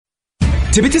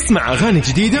تبي تسمع أغاني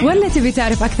جديدة ولا تبي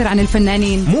تعرف أكثر عن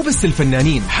الفنانين؟ مو بس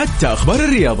الفنانين، حتى أخبار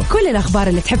الرياضة، كل الأخبار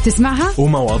اللي تحب تسمعها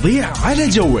ومواضيع على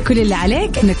جوك. كل اللي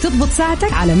عليك إنك تضبط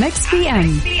ساعتك على ميكس بي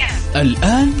ام.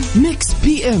 الآن ميكس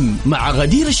بي ام مع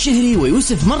غدير الشهري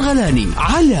ويوسف مرغلاني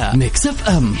على ميكس اف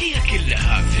ام. هي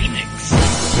كلها في الميكس.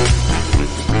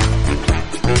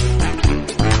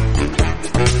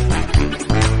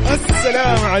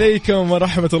 السلام عليكم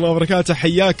ورحمة الله وبركاته،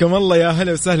 حياكم الله، يا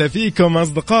هلا وسهلا فيكم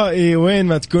أصدقائي وين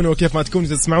ما تكونوا وكيف ما تكونوا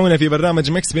تسمعونا في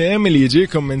برنامج ميكس بي ام اللي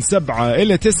يجيكم من 7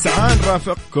 إلى 9.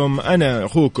 نرافقكم أنا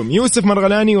أخوكم يوسف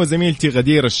مرغلاني وزميلتي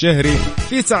غدير الشهري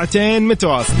في ساعتين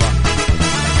متواصلة،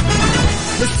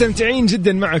 مستمتعين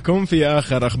جدا معكم في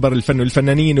آخر أخبار الفن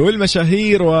والفنانين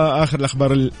والمشاهير وآخر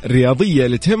الأخبار الرياضية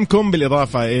اللي تهمكم،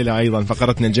 بالإضافة إلى أيضا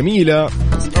فقرتنا الجميلة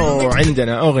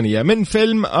وعندنا أغنية من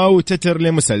فيلم أو تتر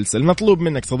لمسلسل. مطلوب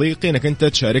منك صديقي أنك أنت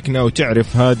تشاركنا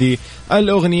وتعرف هذه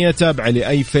الأغنية تابعة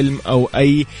لأي فيلم أو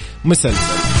أي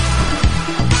مسلسل.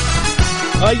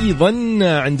 أيضا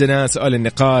عندنا سؤال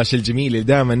النقاش الجميل اللي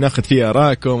دائما ناخذ فيه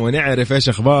آراءكم ونعرف إيش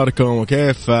أخباركم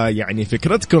وكيف يعني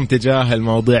فكرتكم تجاه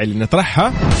المواضيع اللي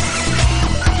نطرحها.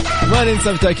 ما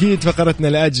ننسى بتأكيد فقرتنا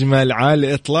الأجمل على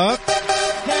الإطلاق،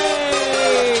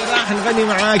 راح نغني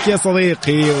معاك يا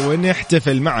صديقي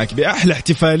ونحتفل معك بأحلى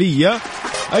احتفالية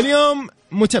اليوم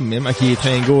متمم أكيد،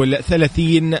 خلينا نقول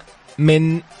 30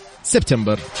 من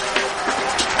سبتمبر.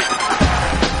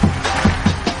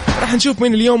 راح نشوف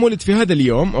مين اليوم ولد في هذا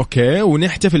اليوم، أوكي،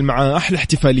 ونحتفل مع أحلى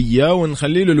احتفالية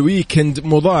ونخلي له الويكند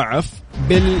مضاعف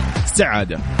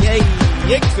بالسعادة.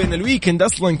 يكفي ان الويكند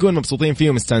اصلا نكون مبسوطين فيه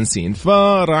ومستانسين،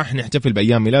 فراح نحتفل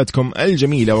بايام ميلادكم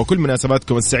الجميله وكل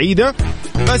مناسباتكم السعيده.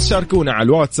 بس شاركونا على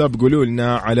الواتساب، قولوا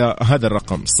لنا على هذا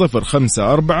الرقم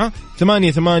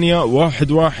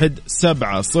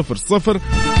 0548811700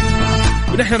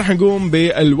 ونحن راح نقوم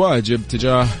بالواجب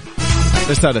تجاه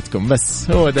رسالتكم.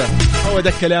 بس هو ده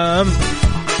الكلام.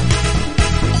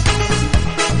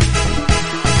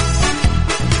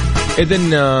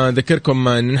 إذن ذكركم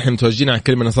أن نحن متواجدين على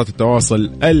كل منصات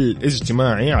التواصل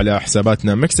الاجتماعي على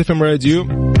حساباتنا ميكس اف ام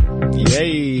راديو.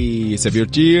 ياي سيف يور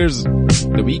تيرز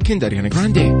ذا ويكند أريانا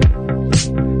جراندي.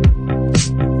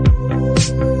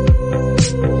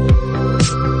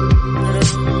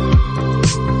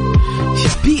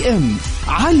 بي ام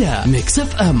على ميكس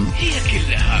اف ام، هي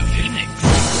كلها في الميكس.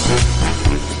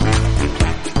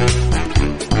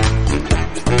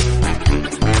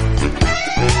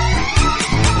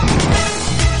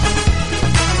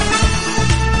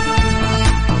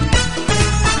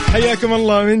 حياكم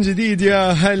الله من جديد،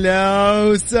 يا هلا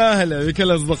وسهلا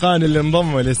بكل أصدقائنا اللي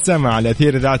انضموا للسمع على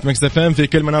أثير إذاعة ميكس اف ام في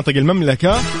كل مناطق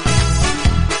المملكة.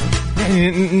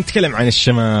 يعني نتكلم عن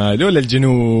الشمال ولا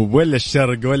الجنوب ولا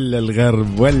الشرق ولا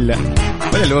الغرب ولا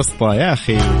الوسطى، يا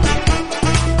أخي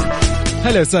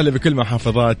هلا وسهلا بكل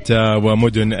محافظات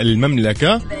ومدن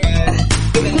المملكة.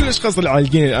 كل الأشخاص اللي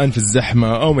عالقين الآن في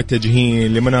الزحمة أو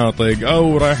متجهين لمناطق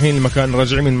أو رايحين المكان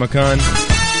راجعين من مكان،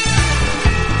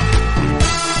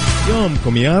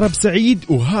 يومكم يا رب سعيد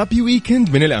وهابي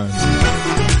ويكند من الآن.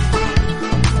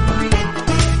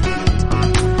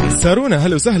 سارونا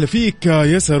هلا وسهلا فيك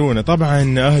يا سارونا،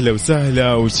 طبعا أهلا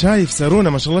وسهلا. وشايف سارونا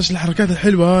ما شاء الله ايش الحركات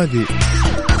الحلوة هذه.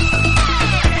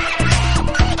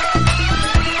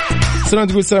 سلام،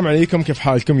 تقول السلام عليكم كيف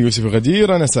حالكم يوسف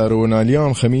غدير، أنا سارونا،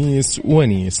 اليوم خميس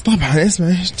ونيس. طبعا اسمع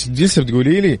ايش جلسة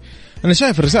بتقولي لي، أنا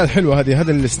شايف الرسالة الحلوة هذه،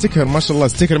 هذا الستيكر ما شاء الله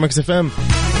ستيكر ميكس اف ام.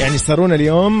 يعني سارونا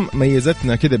اليوم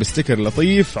ميزتنا كده بستيكر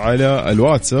لطيف على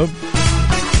الواتساب،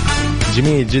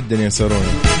 جميل جدا يا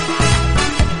سارونا.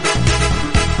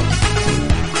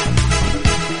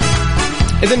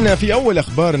 إذن في أول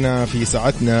أخبارنا في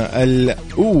ساعتنا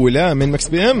الأولى من ميكس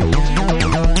بي ام،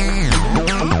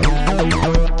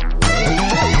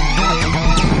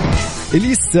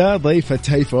 إليسا ضيفة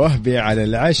هيفا وهبي على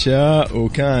العشاء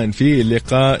وكان في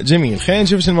لقاء جميل. خلينا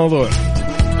نشوف الموضوع.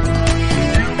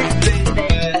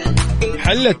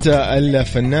 حلت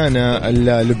الفنانة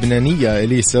اللبنانية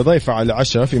إليسا ضيفة على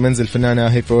العشاء في منزل الفنانة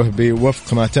هيفا وهبي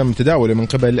وفق ما تم تداوله من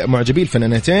قبل معجبي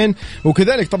الفنانتين،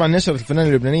 وكذلك طبعا نشرت الفنانة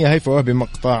اللبنانية هيفا وهبي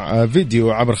مقطع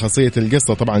فيديو عبر خاصية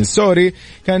القصة طبعا الستوري،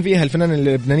 كان فيها الفنانة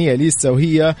اللبنانية إليسا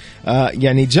وهي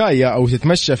يعني جاية أو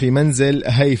تتمشى في منزل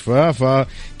هيفا،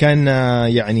 فكان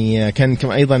يعني كان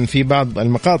أيضا في بعض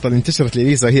المقاطع اللي انتشرت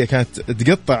لإليسا هي كانت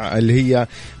تقطع اللي هي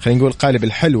خلينا نقول قالب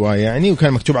الحلوى يعني،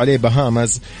 وكان مكتوب عليه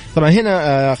بهامز. طبعا هنا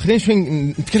خلينا شوي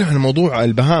نتكلم عن موضوع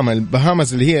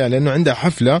البهامز اللي هي لأنه عندها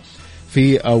حفلة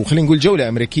في أو خلينا نقول جولة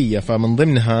أمريكية، فمن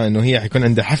ضمنها إنه هي حيكون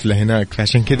عندها حفلة هناك،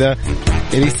 فعشان كذا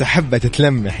إليسا حبة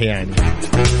تتلمح يعني.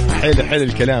 حلو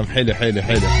الكلام، حلو.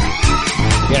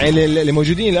 يعني اللي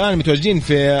موجودين الآن متواجدين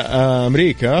في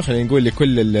أمريكا، خلينا نقول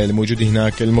لكل اللي موجودين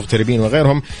هناك المغتربين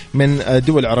وغيرهم من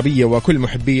الدول العربية وكل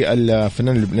محبي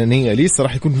الفنان اللبنانية إليسا،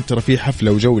 راح يكون ترى في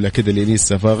حفلة وجولة كده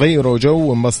لإليسا، فغيروا جو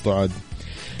وانبسطوا عاد.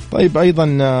 طيب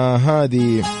أيضا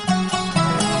هذه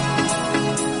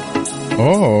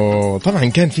طبعا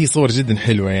كان في صور جدا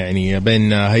حلوة يعني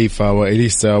بين هيفا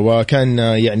وإليسا، وكان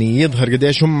يعني يظهر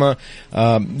قديش هم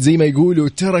زي ما يقولوا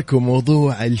تركوا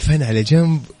موضوع الفن على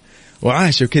جنب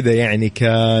وعاشوا كده يعني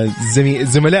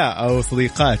كزملاء أو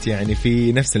صديقات يعني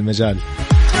في نفس المجال.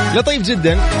 لطيف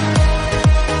جدا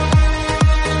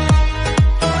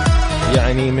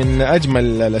يعني، من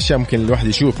أجمل الأشياء ممكن الواحد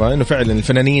يشوفها إنه فعلا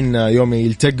الفنانين يوم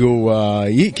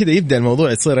يلتقوا كده يبدأ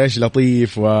الموضوع يصير إيش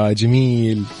لطيف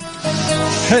وجميل.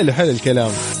 حلو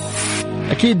الكلام.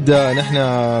 أكيد نحن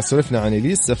سولفنا عن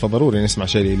إليسا، فضروري نسمع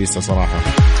شيء لإليسا صراحة،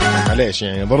 معليش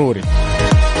يعني ضروري.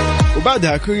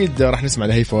 وبعدها أكيد راح نسمع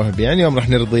لهيفا وهبي، يعني يوم راح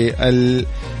نرضي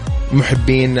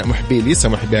محبي إليسا،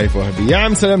 محبي هيفا وهبي. يا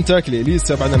عم سلامتك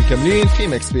لإليسا، بعدنا مكملين في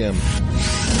مكس بي ام.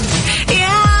 يا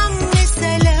عم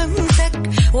سلامتك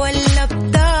ولا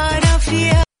بتعرف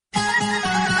يا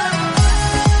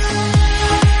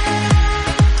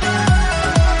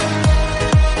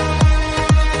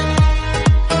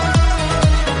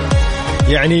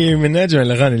يعني من أجمل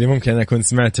الأغاني اللي ممكن أكون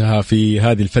سمعتها في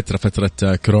هذه الفترة،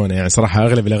 فترة كورونا. يعني صراحة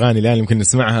أغلب الأغاني الآن ممكن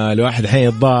نسمعها الواحد حين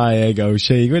يتضايق أو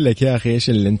شيء يقول لك يا أخي إيش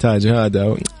الإنتاج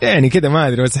هذا يعني كده ما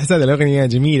أدري، بس أحس هذه الأغنية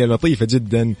جميلة لطيفة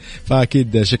جدا.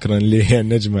 فأكيد شكرا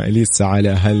للنجمة إليسا على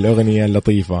هالأغنية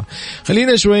اللطيفة.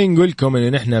 خلينا شوي نقول لكم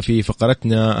إن نحن في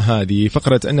فقرتنا هذه،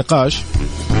 فقرة النقاش.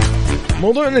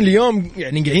 موضوعنا اليوم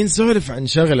يعني قاعدين نسولف عن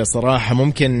شغلة صراحة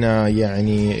ممكن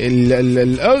يعني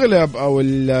الأغلب أو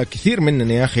الكثير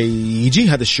مننا يا أخي يجي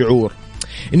هذا الشعور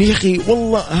إنه يا أخي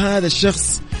والله هذا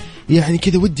الشخص يعني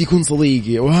كذا ودي يكون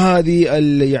صديقي، وهذه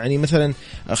يعني مثلا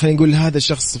خلينا نقول هذا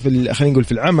الشخص خلينا نقول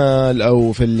في العمل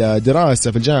أو في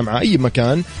الدراسة في الجامعة أي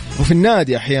مكان أو في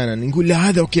النادي أحيانا نقول لا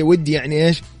هذا أوكي ودي يعني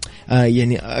إيش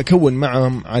يعني أكون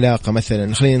معهم علاقة،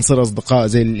 مثلا خلينا نصير أصدقاء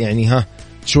زي يعني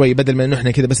شوي بدل ما انه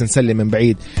احنا كده بس نسلم من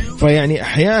بعيد. فيعني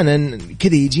احيانا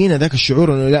كده يجينا ذاك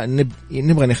الشعور انه لا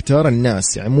نبغى نختار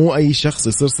الناس، يعني مو اي شخص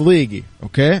يصير صديقي.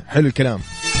 اوكي حلو الكلام.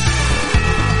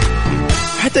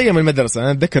 حتى ايام المدرسه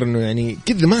انا اتذكر انه يعني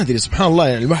كذا ما ادري سبحان الله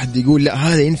يعني الواحد يقول لا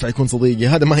هذا ينفع يكون صديقي،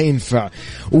 هذا ما ينفع،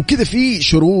 وكذا في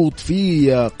شروط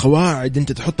في قواعد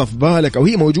انت تحطها في بالك او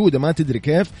هي موجوده ما تدري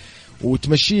كيف،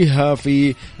 وتمشيها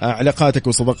في علاقاتك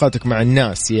وصداقاتك مع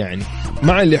الناس، يعني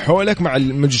مع اللي حولك، مع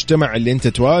المجتمع اللي انت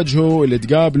تواجهه اللي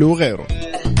تقابله وغيره.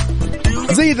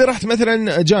 زي إذا رحت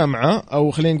مثلا جامعة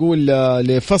أو خلينا نقول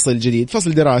لفصل جديد،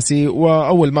 فصل دراسي،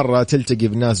 وأول مرة تلتقي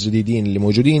بالناس جديدين اللي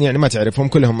موجودين، يعني ما تعرفهم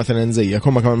كلهم مثلا زيك،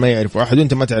 هم كمان ما يعرفوا أحد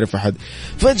وأنت ما تعرف أحد.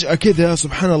 فجأة كذا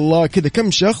سبحان الله كذا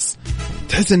كم شخص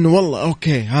تحس إنه والله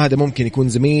أوكي هذا ممكن يكون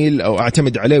زميل أو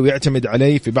أعتمد عليه ويعتمد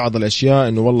علي في بعض الأشياء،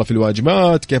 إنه والله في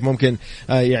الواجبات كيف ممكن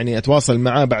يعني أتواصل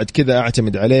معاه بعد كذا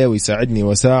أعتمد عليه ويساعدني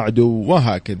وأساعده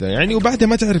وهكذا يعني. وبعدها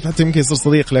ما تعرف حتى ممكن يصير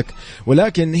صديق لك،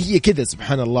 ولكن هي كذا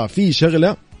سبحان الله في شغلة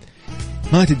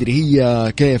ما تدري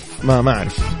هي كيف ما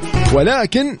أعرف،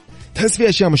 ولكن تحس في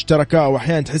أشياء مشتركة،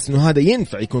 وأحيانا تحس إنه هذا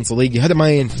ينفع يكون صديقي هذا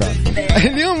ما ينفع.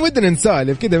 اليوم ودنا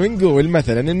نسالف كذا بنقول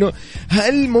مثلا إنه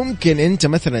هل ممكن أنت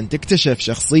مثلا تكتشف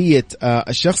شخصية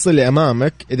الشخص اللي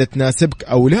أمامك إذا تناسبك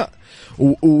أو لا،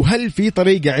 وهل في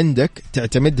طريقة عندك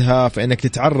تعتمدها في أنك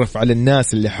تتعرف على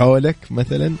الناس اللي حولك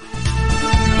مثلا؟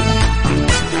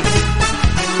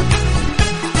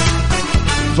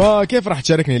 فكيف راح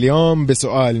تشاركني اليوم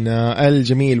بسؤالنا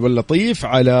الجميل واللطيف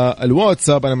على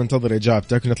الواتساب؟ أنا منتظر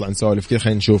إجابتك، نطلع نسولف كذا،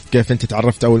 خلينا نشوف كيف أنت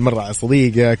تعرفت أول مرة على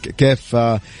صديقك، كيف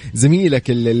زميلك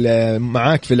اللي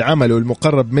معاك في العمل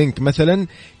والمقرب منك مثلا،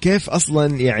 كيف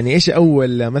أصلا يعني إيش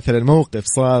أول مثلا موقف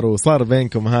صار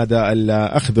بينكم هذا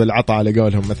الأخذ والعطاء على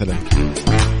قولهم مثلا.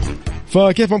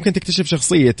 فكيف ممكن تكتشف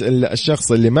شخصية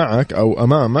الشخص اللي معك أو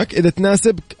أمامك إذا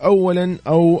تناسبك أولا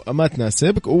أو ما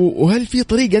تناسبك، وهل في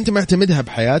طريقة أنت معتمدها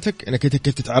بحياتك أنك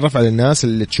كيف تتعرف على الناس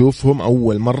اللي تشوفهم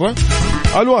أول مرة؟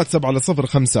 الواتساب على 0548811700.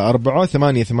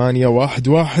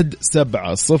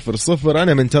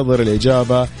 أنا منتظر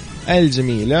الإجابة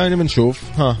الجميلة، أنا بنشوف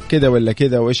كذا ولا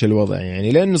كذا وإيش الوضع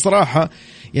يعني، لأنه صراحة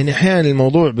يعني أحيانا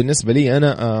الموضوع بالنسبة لي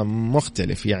أنا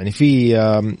مختلف. يعني في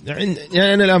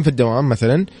يعني أنا الآن في الدوام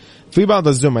مثلا في بعض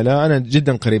الزملاء أنا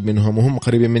جدا قريب منهم وهم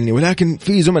قريبين مني، ولكن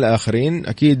في زملاء آخرين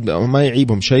أكيد ما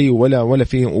يعيبهم شيء ولا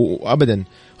فيه أبدا،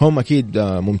 هم أكيد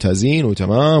ممتازين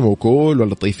وتمام وكول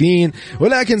ولطيفين،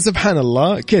 ولكن سبحان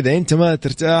الله كذا أنت ما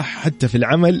ترتاح حتى في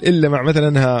العمل إلا مع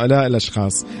مثلا هؤلاء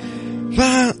الأشخاص.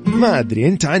 فما أدري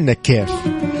أنت عنك كيف.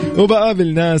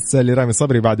 وبقابل ناس اللي رامي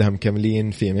صبري بعدها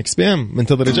مكملين في مكس بي ام،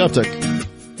 منتظر إجابتك.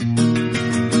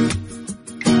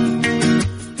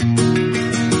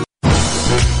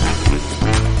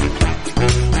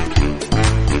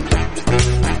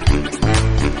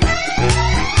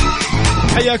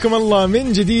 حياكم الله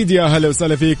من جديد، يا هلا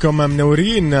وسهلا فيكم،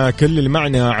 منورين كل اللي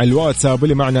معنا على الواتساب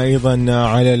واللي معنا أيضا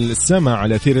على السمع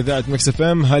على أثير إذاعة مكس اف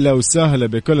ام. هلا وسهلا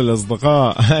بكل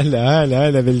الأصدقاء.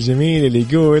 هلا بالجميل اللي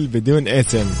يقول بدون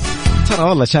اسم. ترى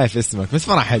والله شايف اسمك بس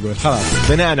ما راح أقول، خلاص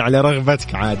بناء على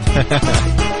رغبتك عاد.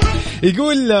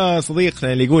 يقول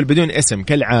صديقنا اللي يقول بدون اسم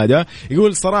كالعادة،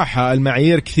 يقول صراحة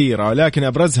المعايير كثيرة لكن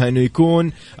أبرزها أنه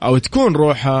يكون أو تكون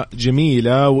روحه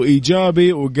جميلة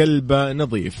وإيجابي وقلبه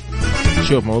نظيف.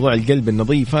 شوف موضوع القلب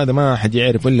النظيف هذا ما حد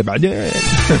يعرف إلا بعدين.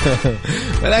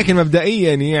 ولكن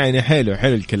مبدئيا يعني حلو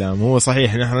الكلام. هو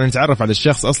صحيح نحن نتعرف على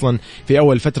الشخص أصلا في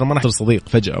أول فترة ما راح تصير صديق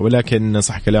فجأة، ولكن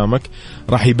صح كلامك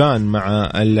راح يبان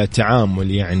مع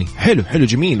التعامل. يعني حلو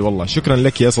جميل والله. شكرا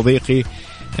لك يا صديقي.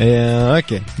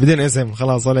 اوكي بدون اسم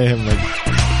خلاص ولا يهمك.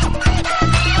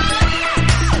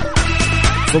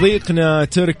 صديقنا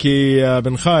تركي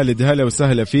بن خالد هلا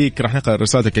وسهلا فيك، راح نقرأ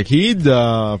رسالتك أكيد.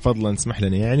 فضلا اسمح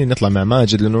لنا يعني نطلع مع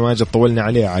ماجد لأنه ماجد طولنا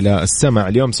عليه على السمع.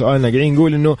 اليوم سؤالنا قاعدين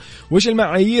نقول إنه وش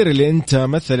المعايير اللي أنت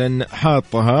مثلا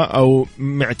حاطها أو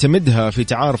معتمدها في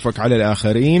تعارفك على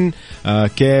الآخرين؟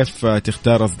 كيف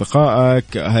تختار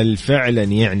أصدقائك؟ هل فعلا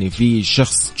يعني في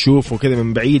شخص تشوفه كذا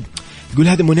من بعيد يقول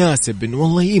هذا مناسب، إنه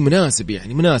والله مناسب،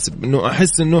 يعني مناسب، إنه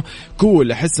أحس إنه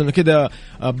كول، أحس إنه كذا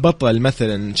بطل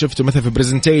مثلا شفته مثلا في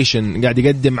برزنتيشن قاعد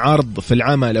يقدم عرض في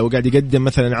العمل أو قاعد يقدم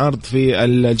مثلا عرض في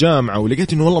الجامعة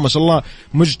ولقيت إنه والله ما شاء الله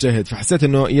مجتهد، فحسيت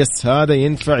إنه يس هذا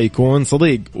ينفع يكون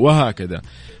صديق وهكذا.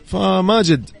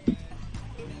 فماجد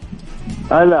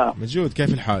هلا مجود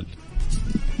كيف الحال؟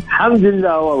 الحمد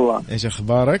لله والله. إيش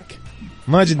أخبارك؟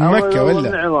 ماجد من مكة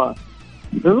ولا؟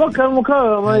 من مكة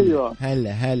المكرمة. أيوة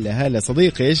هلا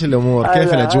صديقي، إيش الأمور؟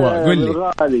 كيف الأجواء؟ قل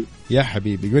لي يا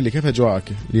حبيبي، قل لي كيف أجواءك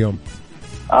اليوم؟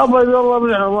 أبد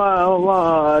والله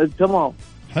والله تمام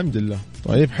الحمد لله.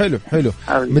 طيب حلو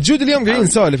مجود. اليوم قاعدين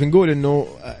نسولف نقول إنه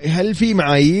هل في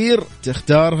معايير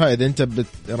تختارها إذا أنت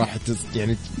راح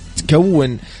يعني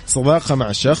تكون صداقة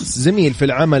مع شخص زميل في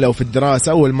العمل أو في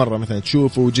الدراسة أول مرة مثلا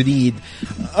تشوفه جديد،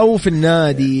 أو في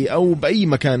النادي أو بأي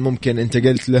مكان ممكن أنت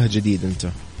قلت له جديد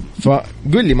أنت؟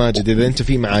 فقل لي ماجد إذا أنت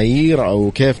في معايير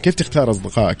أو كيف تختار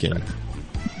أصدقائك يعني؟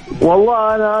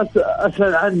 والله أنا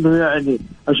أسأل عنه، يعني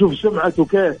أشوف سمعته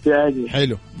كيف يعني.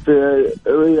 حلو.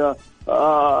 في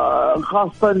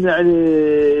خاصة يعني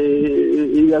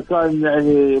إذا كان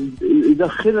يعني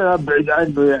يدخلنا أبعد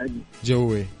عنه يعني.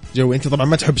 جوي أنت طبعا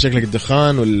ما تحب شكلك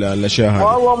الدخان ولا الأشياء هذه؟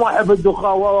 والله ما أحب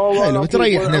الدخان والله. حلو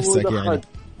تريح نفسك يعني.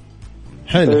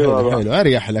 حلو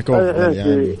أريح لك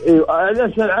يعني. أيوة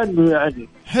أنا أسأل عنه يعني.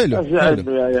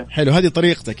 حلو هذه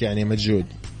طريقتك يعني مجود.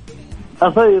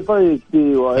 طيب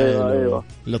ايوه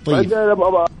لطيف. بعدين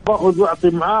باخذ واعطي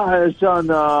معاه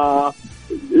عشان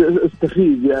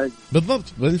استفيد يعني. بالضبط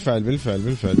بالفعل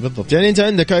بالضبط. يعني انت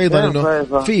عندك ايضا انه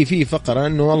في فقره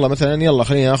انه والله مثلا يلا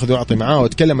خليني اخذ واعطي معاه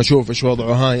واتكلم اشوف ايش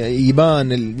وضعه، ها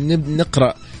يبان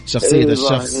نقرا شخصيه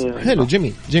الشخص. حلو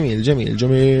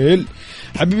جميل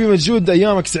حبيبي مجود،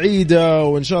 ايامك سعيده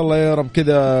وان شاء الله يا رب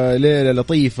كذا ليله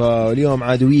لطيفه، واليوم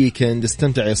عاد ويكند.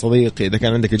 استمتع يا صديقي، اذا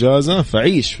كان عندك اجازه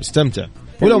فعيش واستمتع،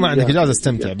 ولو ما عندك اجازه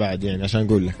استمتع بعد يعني عشان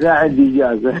اقول لك لا عندي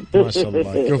اجازه. ما شاء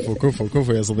الله.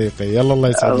 كفو يا صديقي. يلا الله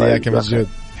يسعد لي اياك يا مجود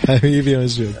حبيبي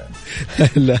مجود.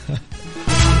 لا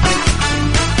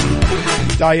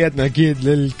تعيتنا اكيد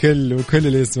للكل وكل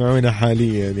اللي يسمعونا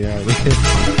حاليا يعني.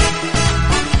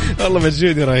 والله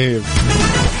مجود رهيب.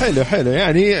 حلو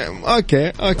يعني.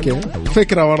 اوكي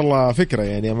فكره والله فكره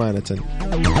يعني امانه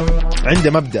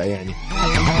عنده مبدأ يعني.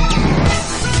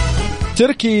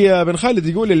 تركي بن خالد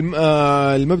يقول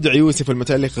المبدع يوسف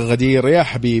المتألق غدير. يا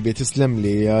حبيبي تسلم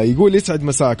لي. يقول يسعد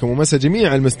مساكم ومسا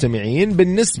جميع المستمعين.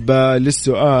 بالنسبة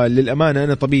للسؤال للأمانة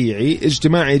أنا طبيعي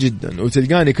اجتماعي جدا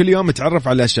وتلقاني كل يوم اتعرف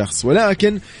على شخص،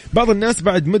 ولكن بعض الناس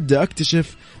بعد مدة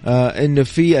اكتشف انه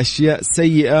في اشياء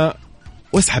سيئة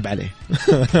واسحب عليه.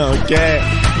 اوكي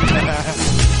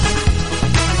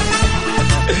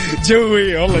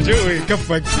جوي والله جوي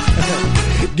كفك.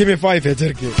 جيمي 5 يا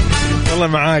تركي والله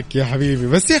معاك يا حبيبي.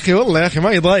 بس يا أخي والله يا أخي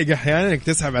ما يضايق أحيانا إنك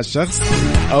تسحب على الشخص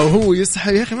أو هو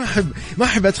يسحب. يا أخي ما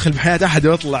أحب أدخل بحياة أحد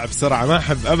وأطلع بسرعة، ما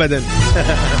أحب أبدا.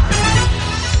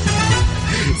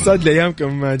 سعد لي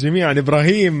أيامكم جميعا.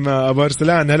 إبراهيم أبو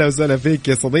أرسلان هلا وسهلا فيك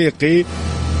يا صديقي.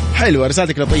 حلوة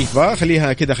رسالتك لطيفة،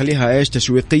 خليها كده خليها إيش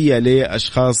تشويقية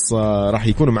لأشخاص راح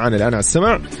يكونوا معنا الآن على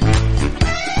السمع.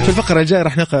 في الفقرة الجاية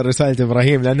راح نقرأ رسالة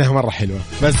إبراهيم لأنها مرة حلوة،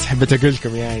 بس حبيت أقول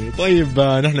لكم يعني. طيب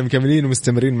نحن مكملين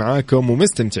ومستمرين معاكم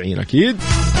ومستمتعين أكيد.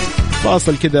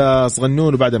 فاصل كده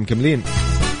صغنون وبعدها مكملين.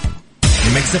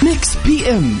 ميكس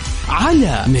بي ام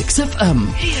على ميكس اف ام،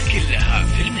 هي كلها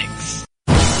في الميكس.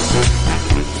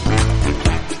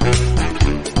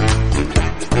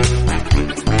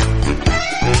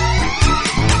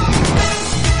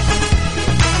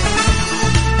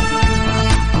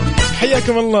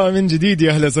 حياكم الله من جديد،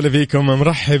 يا أهلا وسهلا فيكم،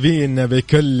 مرحبين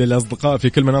بكل الأصدقاء في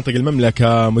كل مناطق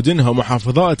المملكة، مدنها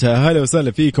ومحافظاتها. أهلا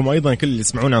وسهلا فيكم، وأيضا كل اللي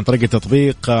يسمعون عن طريق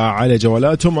التطبيق على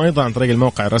جوالاتهم، وأيضا عن طريق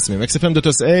الموقع الرسمي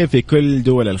mixfm.sa في كل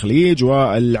دول الخليج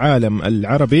والعالم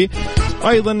العربي،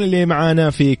 أيضا اللي معانا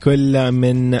في كل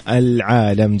من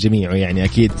العالم جميعه يعني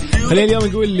أكيد. خلينا اليوم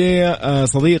نقول لي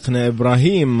صديقنا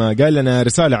إبراهيم قال لنا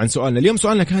رسالة عن سؤالنا اليوم.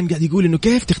 سؤالنا كان قاعد يقول إنه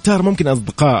كيف تختار ممكن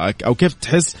أصدقائك، أو كيف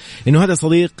تحس إنه هذا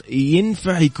صديق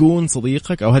ينفع يكون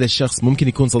صديقك، أو هذا الشخص ممكن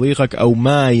يكون صديقك أو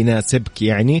ما يناسبك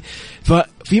يعني.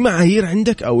 ففي معايير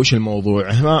عندك أو إيش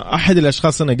الموضوع؟ أحد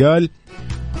الأشخاص أنا قال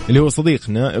اللي هو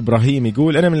صديقنا إبراهيم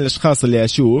يقول أنا من الأشخاص اللي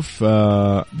أشوف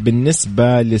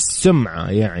بالنسبة للسمعة،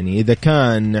 يعني إذا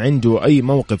كان عنده أي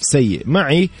موقف سيء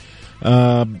معي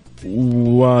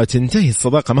وتنتهي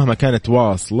الصداقة مهما كانت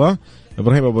واصلة.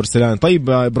 إبراهيم أبو رسلان. طيب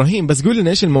إبراهيم بس قول لنا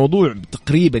إيش الموضوع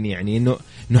تقريبا، يعني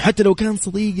إنه حتى لو كان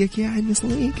صديقك، يعني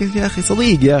صديقك يا أخي،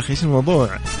 صديق يا أخي، إيش الموضوع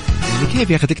يعني؟ كيف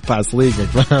يا أخي تقطع صديقك؟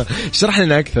 شرح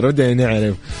لنا أكثر، ودنا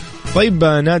نعرف. طيب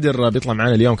نادر بيطلع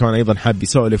معنا اليوم كمان أيضا، حاب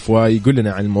يسولف ويقول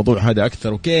لنا عن الموضوع هذا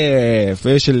أكثر، وكيف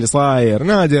إيش اللي صاير.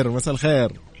 نادر مساء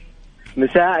الخير.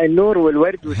 مساء النور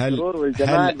والورد والسرور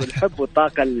والجمال والحب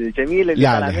والطاقة الجميلة اللي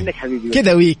طالعة منك حبيبي.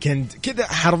 كذا ويكند، كذا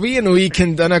حرفيا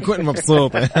ويكند، أنا أكون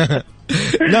مبسوط.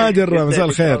 نادر مساء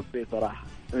الخير. صراحة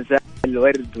مساء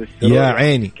الورد والسرور. يا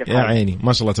عيني يا عيني،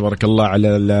 ما شاء الله تبارك الله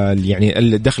على يعني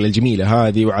الدخلة الجميلة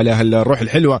هذه وعلى هالروح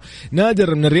الحلوة.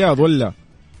 نادر من الرياض ولا؟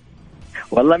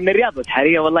 والله من الرياض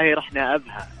حاليا، والله رحنا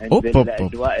أبها عند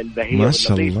الأجواء البهية ما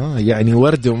شاء الله، يعني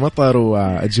ورد ومطر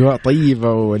وأجواء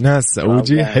طيبة وناس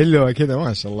وجيه حلوة كذا،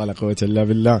 ما شاء الله لا قوة إلا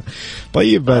بالله.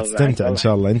 طيب تستمتع إن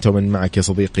شاء الله أنت ومن معك يا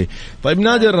صديقي. طيب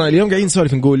نادر اليوم قاعدين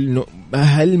نسولف نقول إنه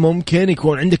هل ممكن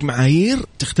يكون عندك معايير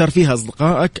تختار فيها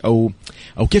أصدقائك، أو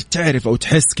كيف تعرف أو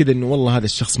تحس كذا إنه والله هذا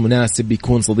الشخص مناسب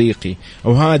يكون صديقي،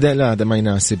 أو هذا لا هذا ما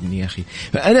يناسبني يا أخي.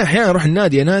 فأنا أحيانا أروح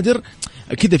النادي يا نادر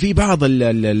كذا، في بعض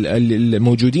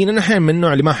الموجودين أنا أحيانا من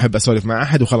النوع اللي ما أحب أسولف مع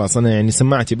أحد وخلاص، أنا يعني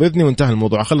سماعتي بإذني وانتهى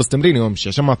الموضوع، أخلص تمريني وأمشي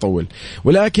عشان ما أطول.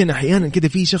 ولكن أحيانا كذا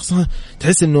في شخص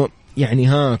تحس إنه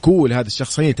يعني كول هذا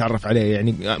الشخص، خليني أتعرف عليه،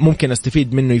 يعني ممكن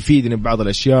أستفيد منه، يفيدني ببعض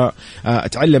الأشياء،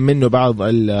 أتعلم منه بعض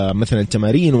مثلا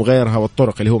التمارين وغيرها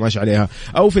والطرق اللي هو ماشي عليها،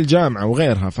 أو في الجامعة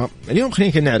وغيرها. فاليوم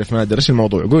خلينا نعرف نادر إيش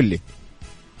الموضوع، قول لي.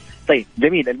 طيب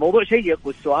جميل، الموضوع شيق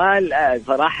والسؤال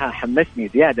صراحة حمسني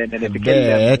زيادة أن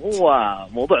نتكلم، هو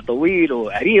موضوع طويل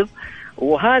وعريض،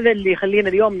 وهذا اللي يخلينا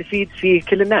اليوم نفيد فيه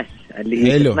كل الناس اللي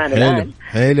يسمعنا الآن.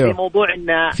 في موضوع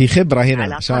إن في خبرة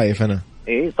هنا شايف أنا.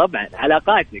 إيه طبعا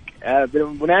علاقاتك.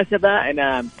 بالمناسبة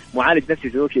أنا معالج نفسي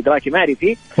سلوكي إدراكي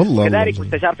معرفي، كذلك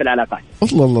مستشار في العلاقات.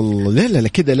 الله لا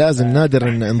كده لازم نادر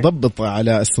إن نضبط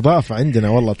على استضافة عندنا،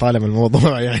 والله طالما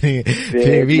الموضوع يعني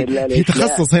في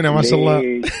تخصص هنا ما شاء الله.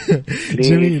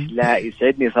 جميل. لا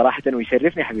يسعدني صراحة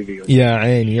ويشرفني حبيبي. يا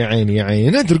عيني يا عيني يا عيني.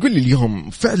 نادر قل لي اليوم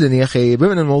فعلا يا أخي،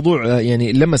 بما أن الموضوع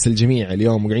يعني لمس الجميع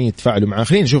اليوم وقاعدين يتفاعلوا معاه،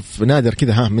 خلينا نشوف نادر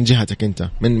كده من جهتك أنت،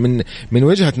 من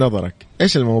وجهة نظرك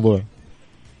إيش الموضوع؟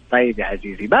 طيب يا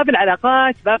عزيزي، باب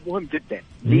العلاقات باب مهم جدا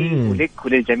لي ولك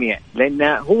وللجميع،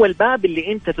 لأنه هو الباب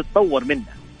اللي أنت تتطور منه.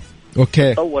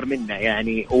 أوكي. تطور منه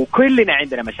يعني، وكلنا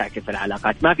عندنا مشاكل في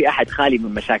العلاقات، ما في أحد خالي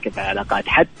من مشاكل في العلاقات،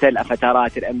 حتى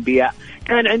الأفترات الأنبياء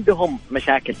كان عندهم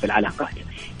مشاكل في العلاقات،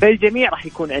 فالجميع راح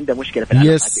يكون عنده مشكلة في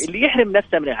العلاقات. اللي يحرم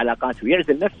نفسه من العلاقات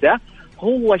ويعزل نفسه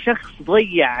هو شخص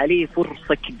ضيع عليه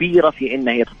فرصة كبيرة في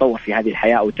إنه يتطور في هذه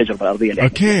الحياة أو التجربة الأرضية.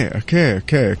 أوكي.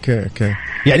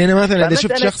 يعني أنا مثلا إذا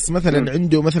شفت شخص مثلا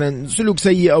عنده مثلا سلوك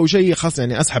سيء أو شيء خاص،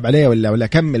 يعني أسحب عليه ولا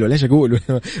أكمل ولا إيش أقول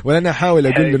ولا أنا أحاول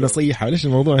أقول له نصيحة، ليش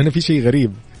الموضوع هنا في شيء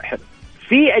غريب؟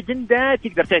 في أجندة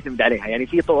تقدر تعتمد عليها، يعني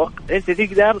في طرق أنت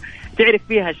تقدر تعرف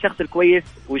فيها الشخص الكويس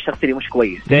والشخص اللي مش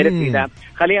كويس، تعرف إذا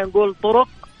خلينا نقول طرق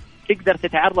تقدر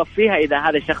تتعرف فيها إذا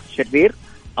هذا الشخص شرير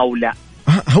أو لا.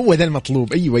 هو ذا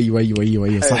المطلوب.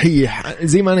 أيوة صحيح،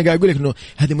 زي ما أنا قاعد أقول لك إنه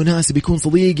هذا مناسب يكون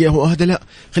صديقي وهذا لا.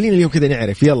 خلينا اليوم كذا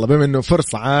نعرف، يلا بما إنه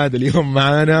فرصة عاد اليوم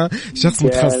معانا شخص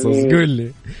متخصص. قول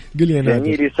لي يا نادر.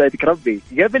 جميل يسعدك ربي.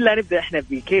 قبل لا نبدأ إحنا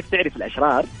بكيف تعرف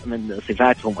الأشرار من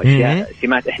صفاتهم وأشياء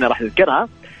سمات إحنا راح نذكرها.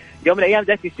 يوم من الأيام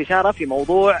جاتني استشارة في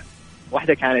موضوع،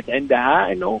 واحدة كانت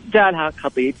عندها إنه جالها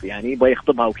خطيب يعني يبغى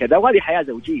يخطبها وكذا، وهذه حياة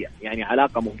زوجية يعني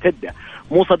علاقة ممتدة،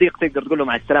 مو صديق تقدر تقول له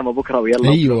مع السلامة بكرة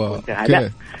ويلا. أيوة. لا.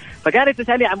 فكانت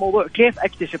تسألي عن موضوع كيف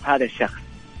أكتشف هذا الشخص،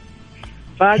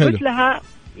 فقلت لها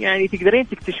يعني تقدرين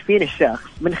تكتشفين الشخص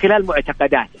من خلال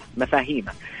معتقداته،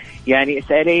 مفاهيمه. يعني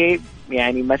اسألي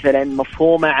يعني مثلا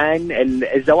مفهومه عن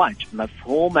الزواج،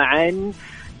 مفهومه عن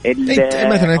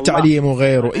مثلا التعليم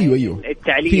وغيره. ايوه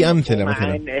التعليم، في امثله مثلا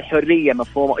عن الحريه،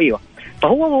 مفهومه. ايوه.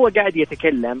 فهو قاعد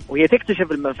يتكلم وهي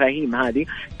تكتشف المفاهيم هذه،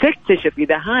 تكتشف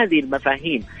إذا هذه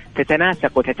المفاهيم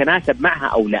تتناسق وتتناسب معها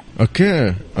أو لا.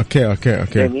 أوكي.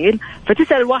 جميل.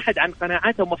 فتسأل الواحد عن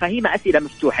قناعاته ومفاهيمه أسئلة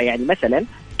مفتوحة، يعني مثلا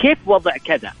كيف وضع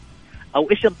كذا،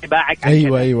 أو إيش انطباعك عن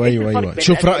كذا. أيوة.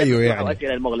 شوف رأيه يعني.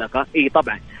 الأسئلة المغلقة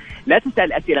طبعا لا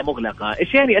تسأل أسئلة مغلقة.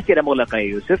 إيش يعني أسئلة مغلقة يا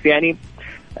يوسف؟ يعني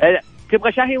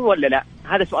تبغى شاي ولا لا؟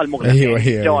 هذا سؤال مغلق.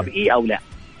 أيوة. جواب أو لا.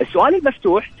 السؤال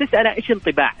المفتوح تسأله إيش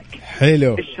انطباعك.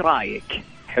 حلو. إيش رأيك.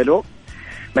 حلو.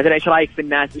 مثلا إيش رأيك في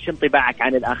الناس، إيش انطباعك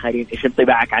عن الآخرين، إيش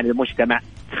انطباعك عن المجتمع.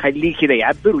 تخليه كذا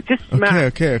يعبر وتسمع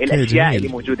أوكي. الأشياء جميل. اللي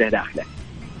موجودة داخله.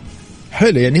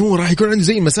 حلو، يعني هو راح يكون عنده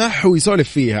زي مساحة ويسولف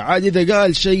فيها عادي. إذا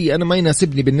قال شيء أنا ما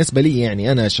يناسبني بالنسبة لي،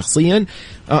 يعني أنا شخصيا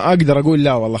أقدر أقول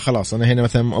لا والله خلاص أنا هنا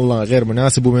مثلا الله غير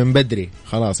مناسب ومن بدري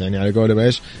خلاص، يعني على قوله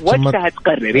بإيش وقتها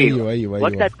تقرر. أيوة.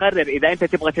 وقتها تقرر إذا أنت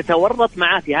تبغى تتورط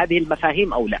معاه في هذه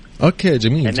المفاهيم أو لا. أوكي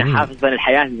جميل. لأن حافظا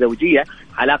الحياة الزوجية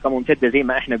علاقة ممتدة زي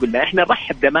ما إحنا قلنا. إحنا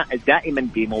نرحب دائما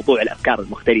بموضوع الأفكار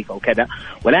المختلفة وكذا،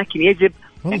 ولكن يجب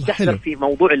أن تحذر في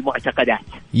موضوع المعتقدات.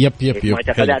 يب.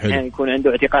 المعتقدات يعني يكون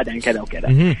عنده اعتقاد عن كذا وكذا.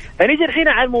 فنيجي الحين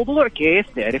على الموضوع كيف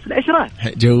تعرف الأشراف.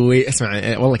 جوي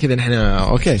اسمع والله كذا نحن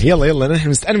أوكي يلا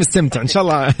نحن أنا مستمتع، إن شاء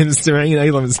الله المستمعين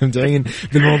أيضا مستمتعين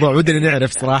بالموضوع. ودنا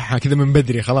نعرف صراحة كذا من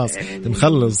بدري خلاص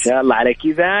نخلص إن شاء الله. على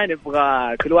كذا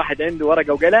نبغى كل واحد عنده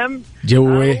ورقة وقلم.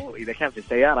 جوي إذا كان في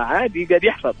السيارة عادي قاعد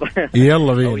يحفظ.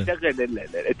 يلا بينا. ويشغل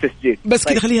التسجيل. بس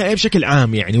كذا خليها بشكل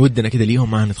عام، يعني ودنا كذا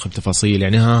اليوم ما ندخل تفاصيل،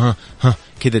 يعني ها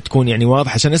كذا تكون يعني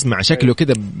واضح عشان اسمع شكله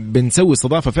كذا بنسوي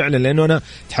استضافة فعلا، لأنه أنا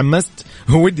تحمست.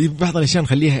 ودي بعض الأشياء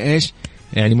نخليها إيش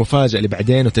يعني مفاجأة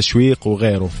لبعدين وتشويق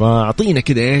وغيره. فأعطينا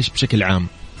كذا إيش بشكل عام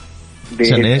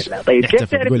عشان إيش. طيب كيف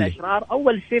تعرف الأشرار؟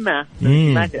 أول سمة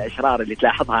من سمات الأشرار اللي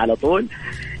تلاحظها على طول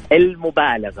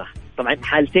المبالغة. طبعا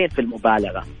حالتين في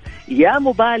المبالغة، يا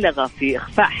مبالغة في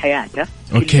إخفاء حياته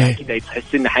كذا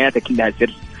تحس إن حياته كلها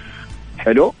سر.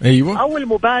 حلو. أيوة. أو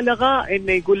المبالغة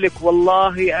إنه يقول لك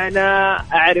والله أنا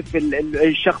أعرف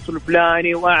الشخص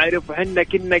الفلاني وأعرف إحنا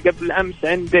كنا قبل أمس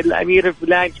عند الأمير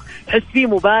الفلاني. تحس فيه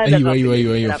مبالغة.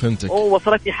 أيوة فهمتك.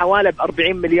 وصلتني حوالي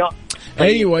ب40 مليون.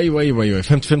 أيوة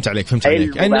فهمت عليك.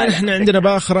 إحنا عندنا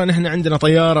باخرة، نحن عندنا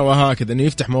طيارة وهكذا، إنه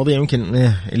يفتح مواضيع ممكن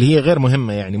اللي هي غير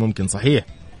مهمة يعني ممكن. صحيح.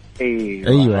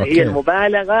 أيوة. هي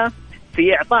المبالغة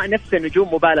في إعطاء نفس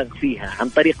النجوم مبالغ فيها عن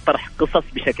طريق طرح قصص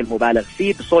بشكل مبالغ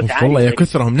فيه بصوت عالي. والله يا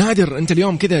كثرهم نادر، أنت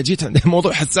اليوم كذا جيت عند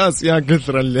موضوع حساس يا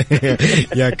كثر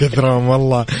يا كثرهم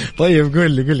والله. طيب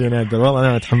قول لي نادر، والله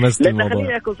أنا تحمست لأن الموضوع.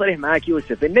 خليني أكون صريح معاك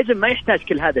يوسف، النجم ما يحتاج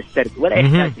كل هذا السرد ولا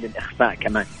يحتاج للإخفاء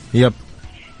كمان. يب.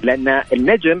 لأن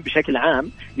النجم بشكل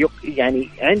عام يعني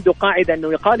عنده قاعدة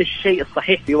أنه يقال الشيء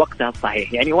الصحيح في وقتها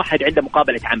الصحيح. يعني واحد عنده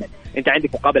مقابلة عمل، أنت عندك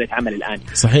مقابلة عمل الآن.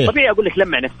 صحيح. طبيعي أقول لك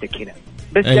لمع نفسك هنا،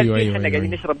 بس احنا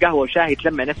قاعدين نشرب قهوة وشاهي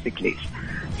تلمع نفسك ليش؟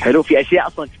 حلو. في أشياء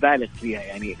أصلا تبالغ فيها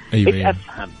يعني.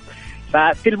 أفهم.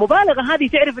 ففي المبالغة هذه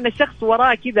تعرف أن الشخص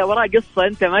وراه كذا، وراه قصة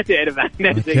أنت ما تعرف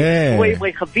عنها. هو يبغى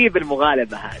يخفيه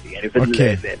بالمغالبة هذه، يعني في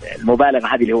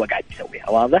المبالغة هذه اللي هو قاعد يسويها.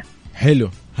 واضح؟ حلو.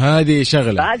 هذه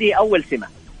شغلة. هذه أول سمة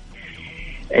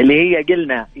اللي هي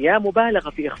قلنا يا مبالغة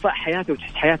في إخفاء حياته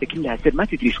وتحس حياته كلها سر، ما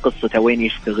تدري إيش قصته وين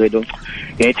يشتغل،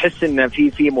 يعني تحس إن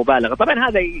في مبالغة. طبعا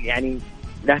هذا يعني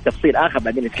له تفصيل آخر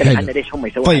بعدين نتكلم عنه ليش هم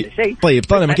يسوون هذا الشيء. طيب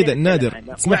طالما كده نادر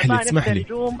اسمح لي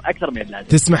أكثر من اللازم.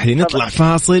 تسمح لي نطلع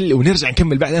فاصل ونرجع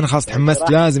نكمل بعد. أنا خلاص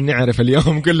تحمست، لازم نعرف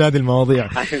اليوم كل هذه المواضيع.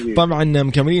 طبعا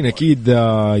مكملين أكيد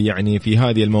يعني في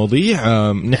هذه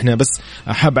المواضيع. نحن بس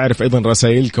أحب أعرف أيضا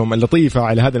رسائلكم اللطيفة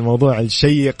على هذا الموضوع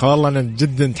الشيق. والله أنا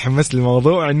جدا تحمست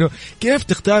للموضوع، إنه كيف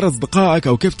تختار أصدقائك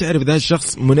أو كيف تعرف إذا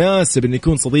الشخص مناسب إنه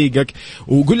يكون صديقك.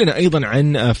 وقول لنا أيضا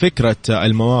عن فكرة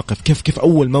المواقف، كيف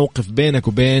أول موقف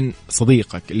بينك وبين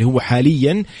صديقك اللي هو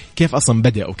حاليا، كيف أصلا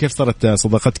بدأ وكيف صارت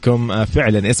صداقتكم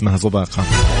فعلا اسمها صداقة.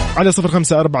 على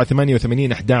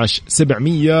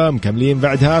 0548811700 مكملين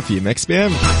بعدها في ميكس بي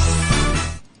ام.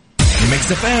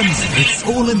 ميكس اف ام it's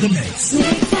all in the mix.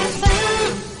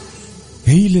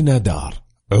 هي لنا دار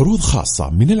عروض خاصة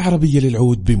من العربية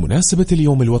للعود بمناسبة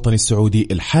اليوم الوطني السعودي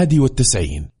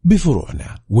 91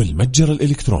 بفروعنا والمتجر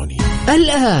الإلكتروني.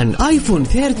 الآن آيفون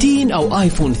 13 أو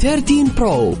آيفون 13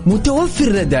 برو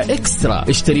متوفر لدى إكسترا.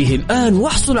 اشتريه الآن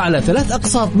واحصل على 3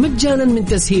 أقساط مجانا من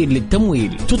تسهيل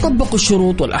للتمويل. تطبق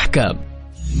الشروط والأحكام.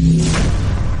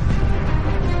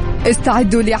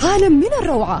 استعدوا لعالم من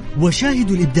الروعة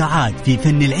وشاهدوا الإبداعات في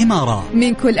فن العمارة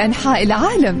من كل أنحاء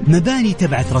العالم. مباني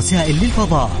تبعث رسائل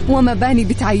للفضاء، ومباني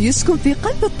بتعيشكم في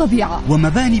قلب الطبيعة،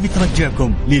 ومباني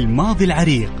بترجعكم للماضي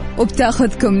العريق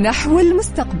وبتاخذكم نحو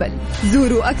المستقبل.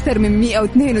 زوروا أكثر من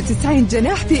 192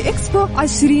 جناح في إكسبو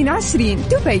 2020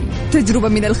 دبي. تجربة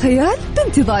من الخيال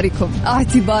بانتظاركم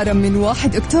اعتبارا من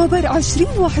 1 أكتوبر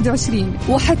 2021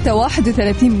 وحتى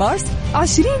 31 مارس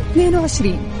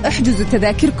 2022. احجزوا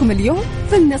تذاكركم اليوم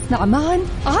فلنصنع معا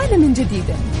عالما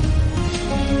جديدا.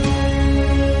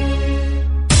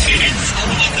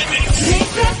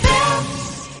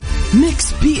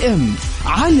 ميكس بي ام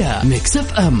على ميكس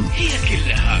اف ام، هي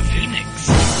كلها في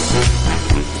الميكس.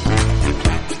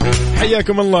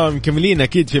 حياكم الله، مكملين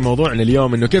أكيد في موضوعنا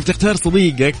اليوم إنه كيف تختار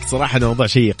صديقك. صراحة موضوع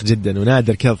شيق جدا،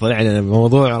 ونادر كذا طلع لنا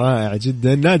بموضوع رائع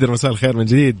جدا. نادر مساء الخير من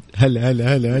جديد. هلا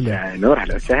هلا هلا هلا يا نور،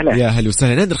 هلا وسهلا. يا هلا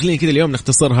وسهلا. نادر خلينا كذا اليوم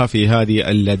نختصرها في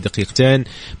هذه الدقيقتين،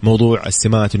 موضوع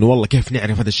السمات، إنه والله كيف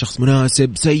نعرف هذا الشخص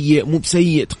مناسب سيء مو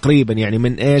بسيء تقريبا، يعني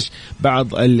من إيش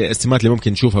بعض السمات اللي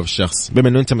ممكن نشوفها في الشخص، بما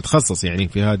إنه أنت متخصص يعني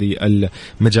في هذه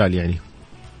المجال يعني.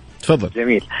 تفضل.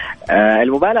 جميل.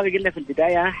 المبالغة قلنا في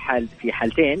البداية في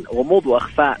حالتين، غموض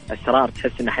وإخفاء أسرار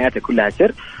تحس إن حياتك كلها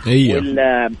سر.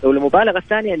 والمبالغة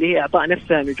الثانية اللي هي إعطاء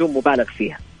نفسها نجوم مبالغ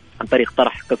فيها عن طريق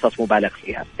طرح قصص مبالغ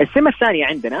فيها. السمة الثانية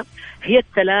عندنا هي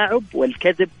التلاعب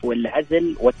والكذب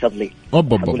والعزل والتضليل.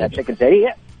 أقولها بشكل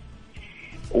سريع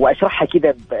وأشرحها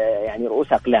كذا يعني رؤوس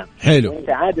أقلام. حلو. وأنت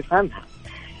عاد فهمها.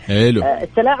 حلو.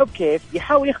 التلاعب كيف؟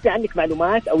 يحاول يخفي عنك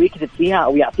معلومات أو يكذب فيها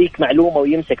أو يعطيك معلومة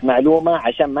ويمسك معلومة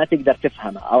عشان ما تقدر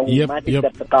تفهمها أو ما تقدر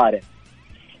تقارن،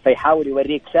 فيحاول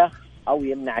يوريك شخص أو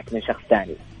يمنعك من شخص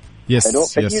ثاني.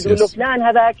 يقول له فلان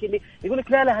هذاك اللي يقول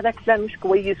لك لا هذاك فلان مش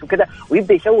كويس وكذا،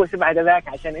 ويبدأ يسوي سمعة هذاك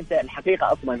عشان أنت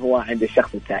الحقيقة أصلا هو عند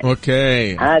الشخص الثاني.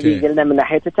 أوكي. هذه قلنا من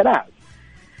ناحية التلاعب.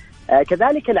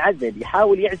 كذلك العزل،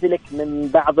 يحاول يعزلك من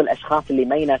بعض الأشخاص اللي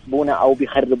ما يناسبونه أو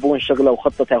بيخربون شغله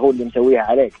وخطته هو اللي مسويها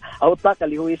عليك أو الطاقة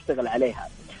اللي هو يشتغل عليها.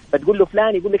 فتقول له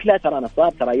فلان، يقول لك لا ترى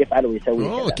نصاب، ترى يفعل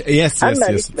ويسوي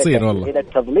كذا. يس تصير والله. إلى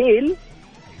التضليل،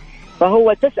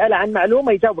 فهو تسأل عن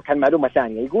معلومة يجاوبك عن معلومة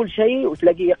ثانية، يقول شيء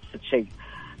وتلاقيه يقصد شيء،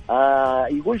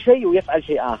 يقول شيء ويفعل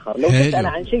شيء آخر. لو تسأل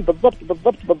عن شيء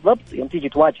بالضبط يوم تيجي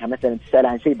تواجهه مثلا تسأل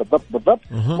عن شيء بالضبط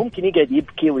ممكن يقعد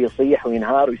يبكي ويصيح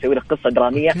وينهار ويسوي لك قصة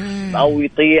درامية أو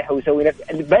يطيح ويسوي لك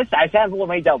بس عشان هو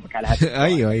ما يجاوبك على هذا.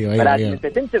 أيوة. فلازم أنت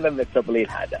تنتبه من التضليل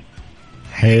هذا.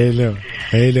 حلو.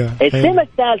 السمة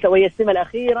الثالثة وهي السمة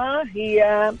الأخيرة،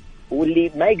 هي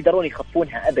واللي ما يقدرون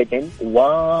يخفونها أبدا،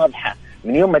 واضحة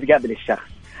من يوم ما تقابل الشخص،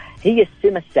 هي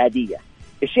السمة السادية.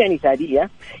 إيش يعني سادية؟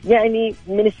 يعني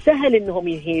من السهل إنهم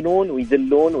يهينون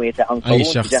ويذلون ويتعنصرون أي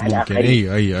شخص ممكن.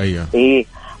 أيوة. إيه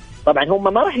طبعا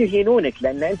هم ما راح يهينونك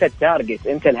لأن أنت التارجت،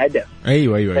 أنت الهدف.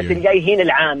 أيوة. بس اللي جاي يهين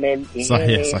العامل.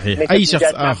 صحيح. أي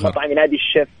شخص آخر. مطعم ينادي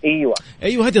الشيف.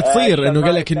 أيوة هذه تصير إنه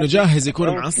قال لك إنه جاهز يكون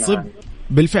معصب.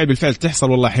 بالفعل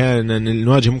تحصل والله أحيانا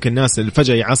نواجه ممكن ناس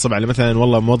فجأة يعصب على مثلا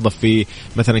والله موظف في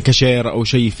مثلا كاشير أو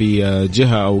شيء في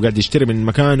جهة أو قاعد يشتري من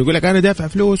مكان ويقول لك أنا دافع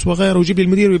فلوس وغيره ويجيب لي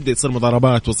المدير ويبدأ يصير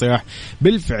مضاربات وصياح.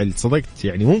 بالفعل صدقت،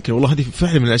 يعني ممكن والله هذه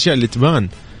فعلا من الأشياء اللي تبان.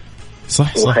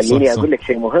 صح. وخليني أقول لك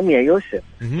شيء مهم يا يوسف،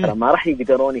 ترى ما راح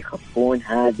يقدرون يخفون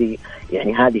هذه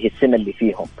السمة اللي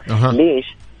فيهم. ليش؟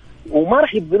 وما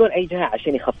راح يبذلون أي جهة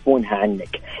عشان يخفونها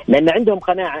عنك، لأن عندهم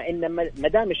قناعة إن ما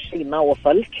دام الشيء ما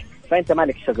وصلك فأنت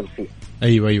مالك شغل فيه.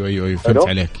 أيوة فهمت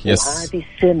عليك. وهذه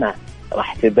السمة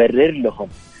راح تبرر لهم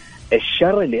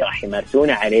الشر اللي راح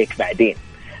يمارسونه عليك بعدين.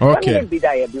 من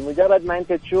البداية بمجرد ما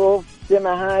أنت تشوف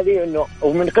السمة هذه إنه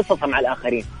ومن قصصها مع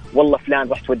الآخرين، والله فلان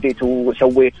رحت وديت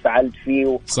وسويت فعلت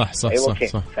فيه صح.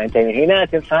 فأنت هنا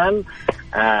تفهم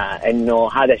إنه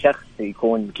هذا شخص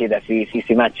يكون كذا في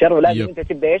سمات شر، ولازم أنت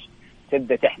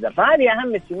تبدأ تحذر. فهذه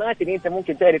أهم السمات اللي أنت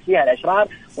ممكن تعرف فيها الأشرار،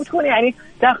 وتكون يعني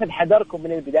تاخذ حذركم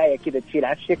من البداية كذا، تشيل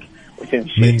عفشك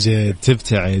وتمشي من جد،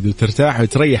 تبتعد وترتاح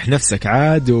وتريح نفسك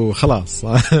عاد وخلاص.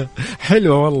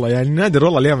 حلوة والله. يعني نادر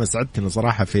والله اليوم أسعدتنا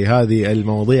صراحة في هذه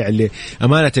المواضيع اللي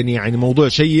أمانة يعني موضوع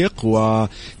شيق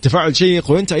وتفاعل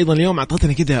شيق، وأنت أيضا اليوم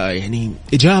أعطتنا كذا يعني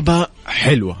إجابة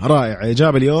حلوة رائعة،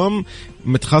 إجابة اليوم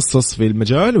متخصص في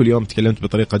المجال، واليوم تكلمت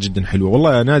بطريقة جدا حلوة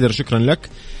والله يا نادر. شكرا لك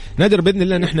نادر. بإذن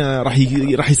الله نحن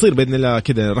راح يصير بإذن الله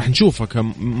كده، راح نشوفك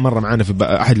مرة معنا في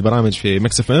أحد البرامج في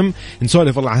ميكس اف ام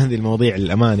نسولف والله عن هذه المواضيع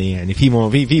الأمانة. يعني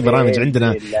في برامج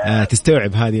عندنا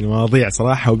تستوعب هذه المواضيع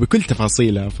صراحة وبكل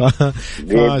تفاصيلها.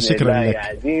 فشكرا لك يا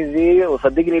عزيزي،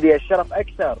 وصدقني لي الشرف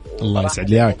أكثر. الله يسعد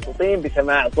ليك. مبسوطين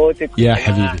بسماع صوتك يا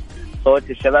حبيبي، صوت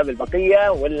الشباب البقية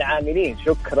والعاملين.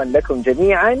 شكرا لكم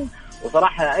جميعا،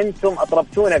 وصراحة أنتم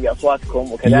أطربتونا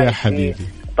بأصواتكم، وكذلك يا حبيبي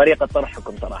طريقة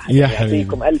طرحكم صراحة. يا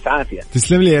يعطيكم ألف عافية.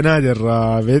 تسلم لي يا نادر.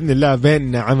 بإذن الله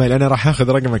بين عمل أنا راح أخذ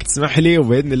رقمك تسمح لي،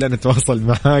 وبإذن الله نتواصل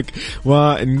معك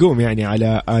ونقوم يعني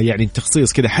على يعني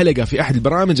تخصيص كذا حلقة في أحد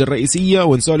البرامج الرئيسية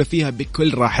ونسولف فيها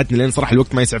بكل راحتنا، لأن صراحة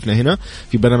الوقت ما يسعفنا هنا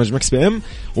في برنامج مكس بي ام،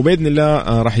 وبإذن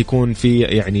الله راح يكون في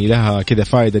يعني لها كذا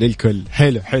فائدة للكل.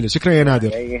 حلو حلو، شكرا يا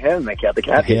نادر. يهمك، يعطيك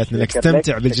العافية. تحياتنا لك،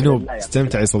 استمتع بالجنوب،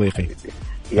 استمتع يا صديقي.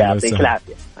 يعطيك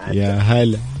العافية. يا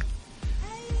هلا.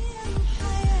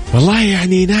 والله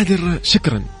يعني نادر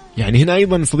شكرا. يعني هنا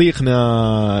أيضا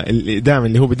صديقنا دائما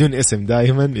اللي هو بدون اسم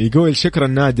دائما يقول شكرا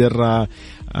نادر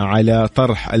على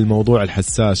طرح الموضوع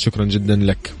الحساس، شكرا جدا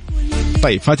لك.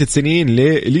 طيب فاتت سنين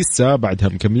لسه بعدها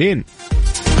مكملين،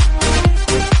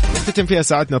 نختتم فيها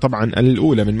ساعتنا طبعا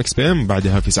الأولى من مكس بي ام،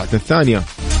 بعدها في ساعتنا الثانية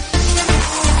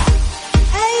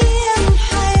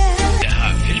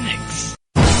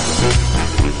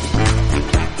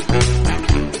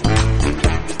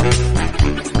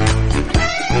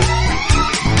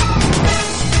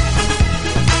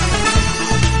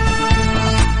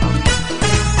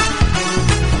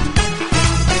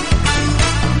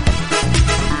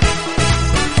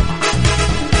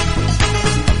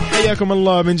حياكم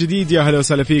الله من جديد. يا هلا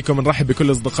وسهلا فيكم، نرحب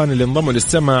بكل أصدقائنا اللي انضموا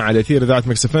للسماع على أثير إذاعة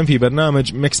مكس اف ام في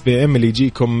برنامج مكس بي ام اللي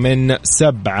يجيكم من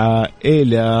 7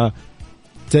 إلى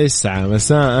 9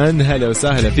 مساء. هلا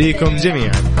وسهلا فيكم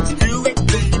جميعا.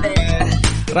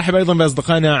 رحب أيضا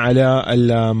بأصدقائنا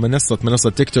على منصة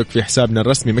تيك توك في حسابنا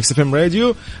الرسمي مكس اف ام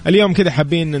راديو. اليوم كذا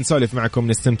حابين نسولف معكم،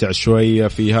 نستمتع شوي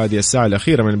في هذه الساعة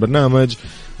الأخيرة من البرنامج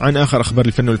عن آخر أخبار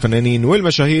الفن والفنانين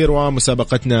والمشاهير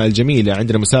ومسابقتنا الجميلة.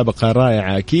 عندنا مسابقة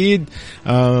رائعة أكيد،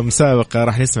 مسابقة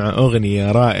راح نسمع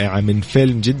أغنية رائعة من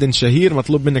فيلم جدا شهير.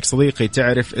 مطلوب منك صديقي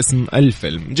تعرف اسم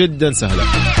الفيلم، جدا سهلة.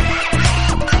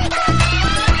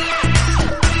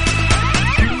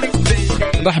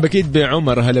 رحب أكيد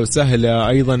بعمر، هلا وسهلا.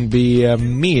 أيضا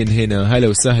بمين هنا؟ هلا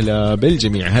وسهلا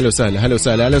بالجميع، هلا وسهلا هلا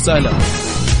وسهلا هلا وسهلا.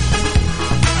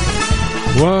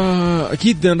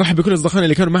 وأكيد نرحب بكل أصدقائنا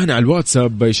اللي كانوا معنا على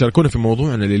الواتساب يشاركونا في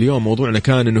موضوعنا لليوم. موضوعنا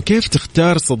كان إنه كيف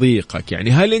تختار صديقك،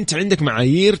 يعني هل أنت عندك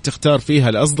معايير تختار فيها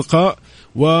الأصدقاء،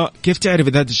 وكيف تعرف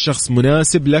إذا هذا الشخص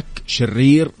مناسب لك،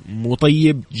 شرير، مو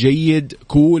طيب، جيد،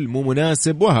 كول، مو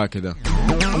مناسب، وهكذا.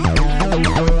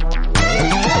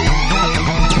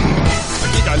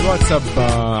 على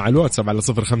الواتساب على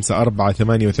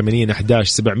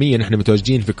 0548811700. نحن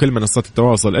متواجدين في كل منصات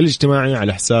التواصل الاجتماعي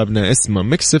على حسابنا اسمه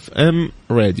مكس اف ام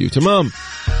راديو. تمام.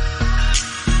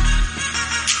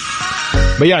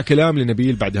 بياع كلام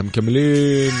لنبيل، بعدها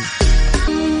مكملين.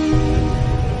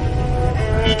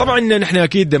 طبعا نحن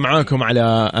أكيد معاكم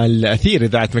على الأثير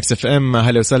إذاعة مكس اف ام.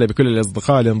 هلا وسهلا بكل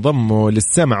الأصدقاء اللي انضموا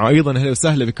للسمع، وأيضا هلا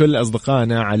وسهلا بكل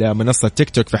أصدقائنا على منصة تيك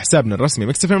توك في حسابنا الرسمي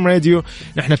مكس اف ام راديو.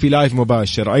 نحن في لايف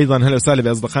مباشر. أيضا هلا وسهلا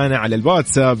بأصدقائنا على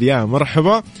الواتساب، يا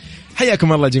مرحبا،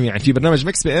 حياكم الله جميعا في برنامج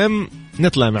مكس بي ام.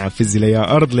 نطلع مع فزي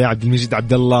ليا أرض لعبد المجيد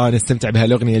عبد الله، نستمتع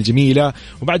بهالأغنية الجميلة،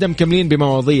 وبعدها مكملين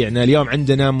بمواضيعنا. اليوم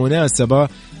عندنا مناسبة،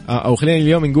 أو خلينا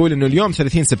اليوم نقول إنه اليوم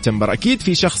 30 سبتمبر. أكيد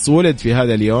في شخص ولد في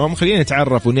هذا اليوم، خلينا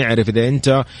نتعرف ونعرف إذا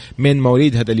أنت من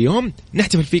مواليد هذا اليوم.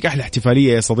 نحتفل فيك أحلى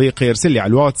احتفالية يا صديقي. ارسل لي على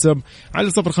الواتساب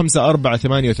على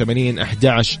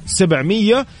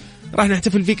 0548811700. راح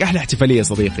نحتفل فيك أحلى احتفالية يا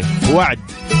صديقي، وعد.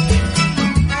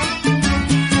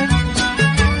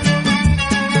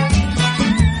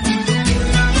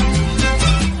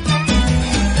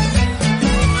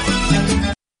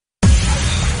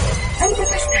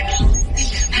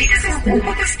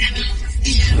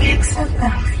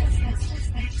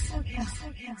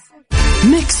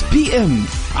 ميكس بي ام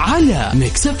على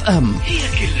ميكس اف ام، هي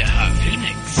كلها في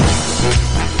الميكس.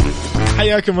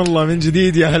 حياكم الله من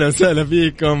جديد، يا هلا وسهلا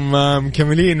فيكم.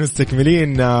 مكملين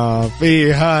مستكملين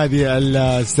في هذه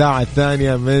الساعة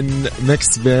الثانية من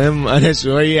مكس بي ام. أنا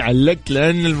شوي علقت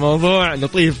لأن الموضوع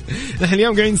لطيف. نحن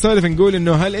اليوم قاعدين نسولف نقول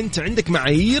إنه هل أنت عندك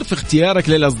معايير في اختيارك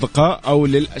للأصدقاء أو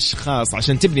للأشخاص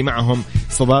عشان تبني معهم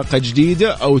صداقة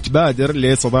جديدة، أو تبادر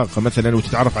لصداقة مثلا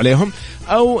وتتعرف عليهم،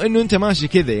 أو إنه أنت ماشي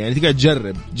كذا يعني تقعد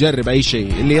جرب أي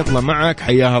شيء اللي يطلع معك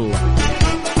حياه الله.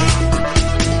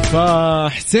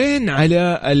 فحسين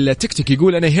على التيك توك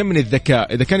يقول أنا يهمني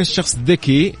الذكاء، إذا كان الشخص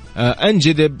ذكي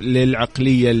أنجذب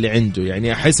للعقلية اللي عنده،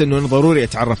 يعني أحس أنه ضروري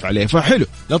أتعرف عليه. فحلو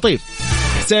لطيف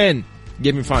حسين،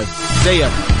 give me 5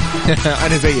 زيك.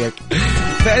 أنا زيك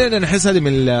فعلا. أنا أحس هذه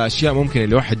من الأشياء ممكن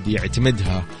الواحد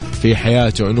يعتمدها في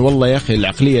حياته، أنه والله يا أخي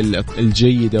العقلية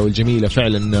الجيدة والجميلة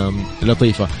فعلا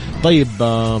لطيفة. طيب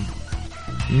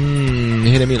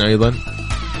هنا مين أيضا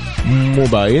مو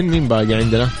باين؟ مين باقي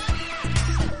عندنا؟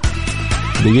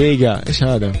 دقيقة، إيش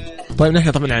هذا؟ طيب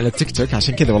نحن طبعا على التيك توك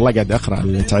عشان كذا والله قاعد أقرأ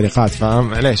التعليقات فاهم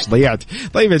معليش ضيعت.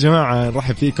 طيب يا جماعة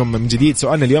نرحب فيكم من جديد.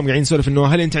 سؤالنا اليوم قاعدين نسولف إنه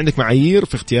هل أنت عندك معايير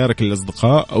في اختيارك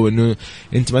للأصدقاء أو إنه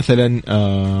أنت مثلا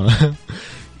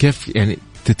كيف يعني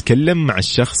تتكلم مع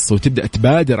الشخص وتبدأ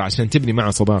تبادر عشان تبني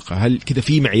معه صداقة؟ هل كذا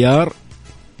في معيار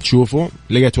تشوفه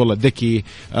لقيت والله ذكي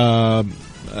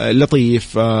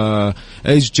لطيف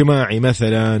اجتماعي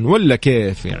مثلا ولا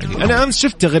كيف؟ يعني أنا أمس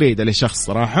شفت تغريدة لشخص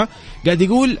صراحة قاعد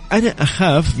يقول أنا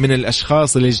أخاف من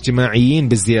الأشخاص الاجتماعيين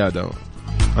بالزيادة.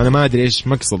 أنا ما أدري إيش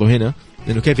مقصده هنا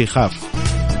إنه كيف يخاف.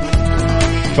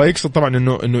 فيقصد طبعا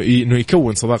إنه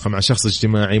يكون صداقة مع شخص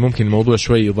اجتماعي ممكن الموضوع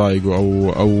شوي يضايقه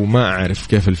أو ما أعرف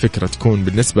كيف الفكرة تكون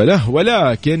بالنسبة له.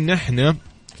 ولكن نحن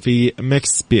في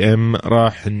ميكس بي ام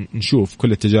راح نشوف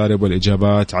كل التجارب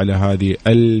والإجابات على هذه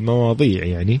المواضيع.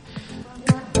 يعني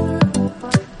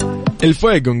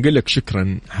الفويجو نقول لك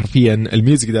شكرا حرفيا.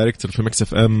 الميوزك دايركتور في ميكس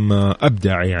اف ام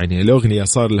أبدع. يعني الأغنية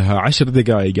صار لها 10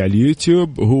 دقائق على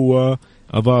اليوتيوب وهو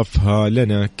أضافها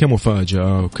لنا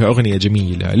كمفاجأة وكأغنية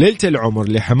جميلة. ليلة العمر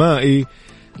لحمائي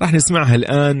راح نسمعها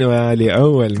الآن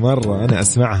ولأول مرة أنا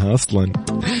أسمعها أصلا.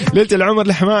 ليلة العمر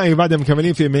لحمائي بعد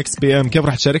مكملين في ميكس بي ام. كيف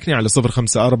راح تشاركني؟ على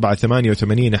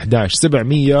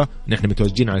 0548811700. نحن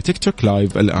متواجدين على تيك توك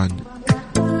لايف الآن.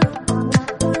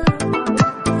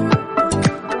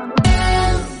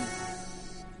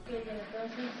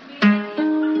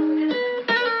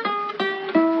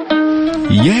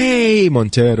 ياي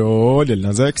مونتيرو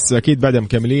للنازكس. أكيد بعد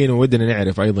مكملين وودنا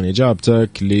نعرف أيضا إجابتك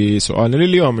لسؤالنا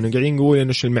لليوم إنه قاعدين نقول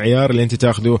إنه شو المعيار اللي أنت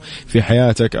تاخذه في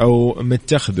حياتك أو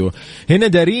متخذه. هنا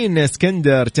دارين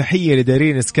اسكندر، تحية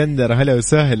لدارين اسكندر، هلا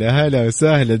وسهلا هلا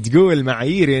وسهلا. تقول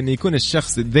معاييري أن يكون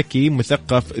الشخص ذكي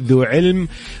مثقف ذو علم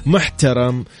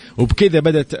محترم، وبكذا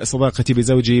بدت صداقتي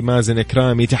بزوجي مازن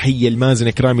كرامي. تحية لمازن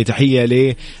كرامي، تحية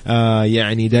ل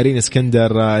يعني دارين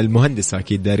اسكندر المهندسة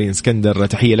أكيد دارين اسكندر،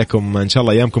 تحية لكم. إن شاء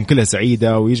الله أيامكم كلها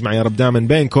سعيدة ويجمع يا رب دائما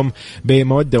بينكم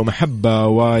بمودة ومحبة،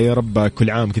 ويا رب كل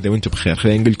عام كذا وانتم بخير.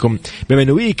 خلينا نقول لكم بما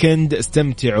انه ويكند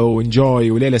استمتعوا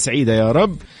وانجوي وليلة سعيدة يا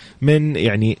رب من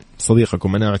يعني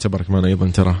صديقكم. أنا أعتبرك معنا أيضا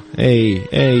ترى. أي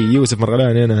يوسف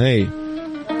مرغلاني أنا. هاي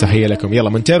تحية لكم. يلا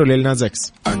منتيرو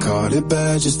للنازكس.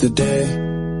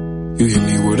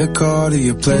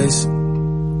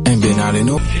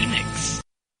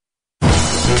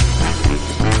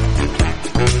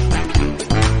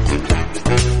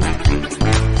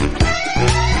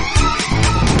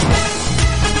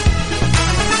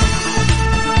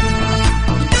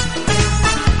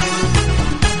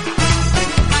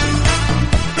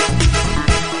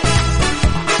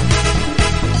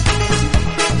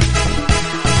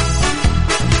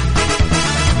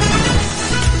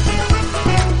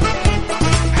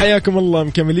 حياكم الله.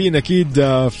 مكملين أكيد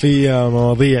في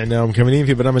مواضيعنا ومكملين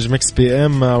في برنامج ميكس بي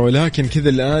ام. ولكن كذا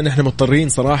الآن احنا مضطرين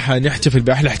صراحة نحتفل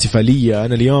بأحلى احتفالية.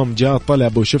 أنا اليوم جاء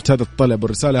طلب وشفت هذا الطلب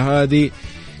والرسالة هذه،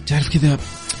 تعرف كذا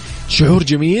شعور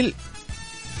جميل.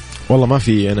 والله ما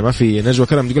في، أنا ما في. نجوى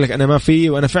كرم تقول لك أنا ما في،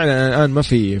 وأنا فعلا الآن ما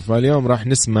في. فاليوم راح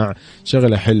نسمع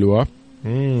شغلة حلوة.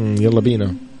 يلا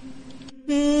بينا.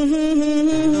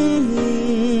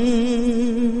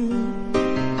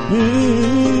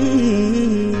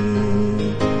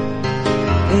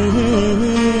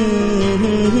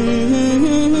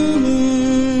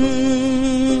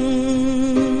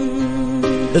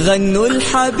 غنوا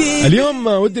الحبيب. اليوم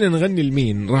ودنا نغني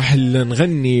لمين؟ راح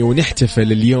نغني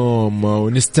ونحتفل اليوم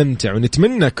ونستمتع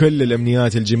ونتمنى كل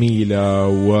الأمنيات الجميلة،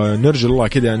 ونرجو الله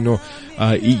كده أنه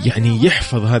يعني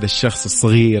يحفظ هذا الشخص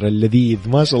الصغير اللذيذ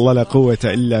ما شاء الله لا قوة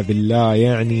إلا بالله.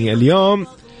 يعني اليوم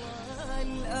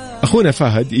أخونا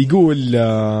فهد يقول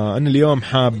أنا اليوم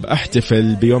حاب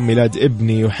أحتفل بيوم ميلاد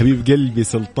ابني وحبيب قلبي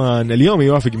سلطان. اليوم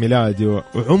يوافق ميلاده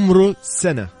وعمره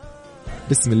سنة.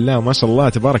 بسم الله ما شاء الله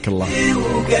تبارك الله.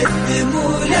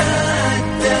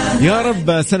 يا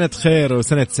رب سنة خير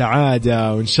وسنة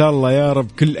سعادة، وإن شاء الله يا رب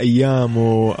كل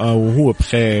أيامه وهو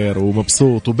بخير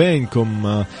ومبسوط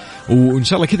وبينكم، وإن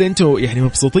شاء الله كده أنتوا يعني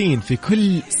مبسوطين في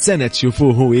كل سنة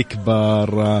تشوفوه هو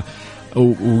يكبر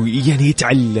ويعني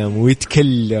يتعلم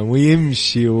ويتكلم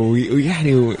ويمشي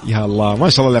ويعني يا الله ما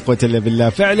شاء الله لا قوة إلا بالله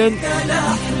فعلا.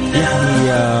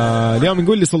 يعني اليوم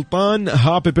نقول لسلطان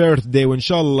هابي بيرثدي، وإن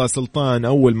شاء الله سلطان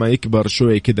أول ما يكبر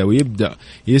شوي كذا ويبدأ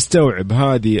يستوعب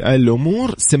هذه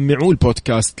الأمور سمعوه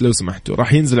البودكاست لو سمحتوا،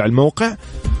 راح ينزل على الموقع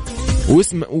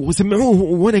وسمعوه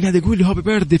وانا قاعد اقول له هابي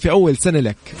بيرثدي في اول سنه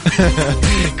لك.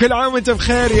 كل عام وانت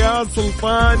بخير يا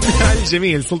سلطان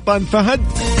الجميل سلطان فهد.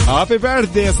 هابي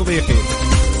بيرثدي يا صديقي.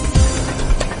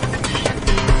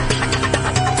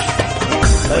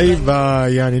 طيب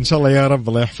يعني ان شاء الله يا رب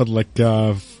الله يحفظ لك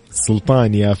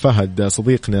سلطان يا فهد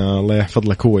صديقنا الله يحفظ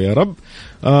لك هو يا رب.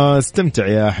 استمتع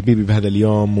يا حبيبي بهذا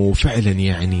اليوم، وفعلا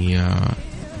يعني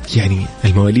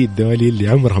المواليد دولي اللي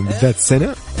عمرهم بالذات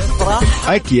سنة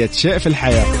أكيد شيء في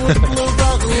الحياة.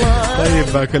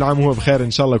 طيب كل عام هو بخير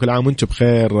إن شاء الله، كل عام وانتم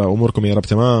بخير، أموركم يا رب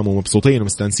تمام ومبسوطين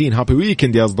ومستانسين. هابي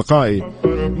ويكند يا أصدقائي.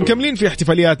 مكملين في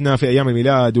احتفالياتنا في أيام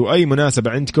الميلاد، وأي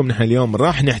مناسبة عندكم نحن اليوم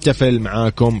راح نحتفل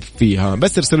معاكم فيها.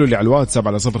 بس ارسلوا لي على الواتساب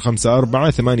على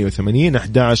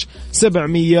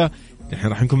 0548811700 نحن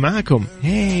راح نكون معاكم.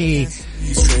 هاي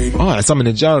عصام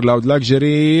النجار لاود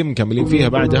لاكجري مكملين فيها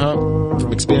بعدها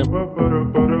ميكس بي ام.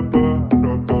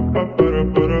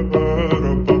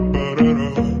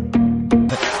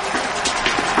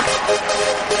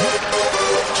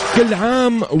 كل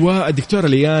عام والدكتورة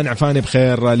ليان عفاني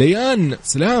بخير. ليان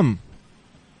سلام.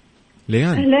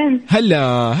 ليان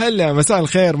هلا مساء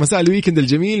الخير، مساء الويكند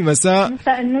الجميل، مساء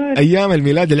النور، أيام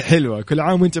الميلاد الحلوة. كل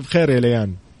عام وانت بخير يا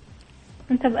ليان.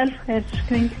 انت بألف خير،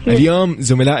 شكرا كثير. اليوم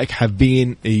زملائك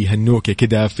حابين يهنوك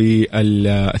كده في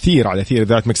الأثير على أثير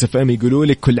ذات مكس اف ام، يقولوا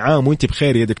لك كل عام وانت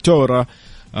بخير يا دكتورة.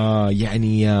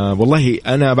 والله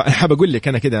أنا حاب أقول لك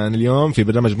أنا كده أنا اليوم في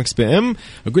برنامج مكس بي ام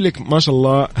أقول لك ما شاء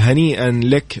الله هنيئا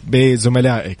لك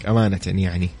بزملائك أمانة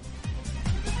يعني.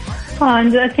 عن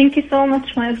جد thank you so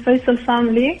much my الفيصل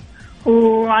family،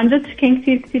 وعن جد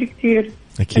شكرا كثير.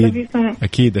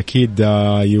 أكيد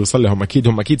يوصل لهم، أكيد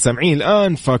هم أكيد سامعين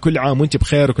الآن. فكل عام وانت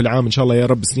بخير، وكل عام إن شاء الله يا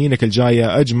رب سنينك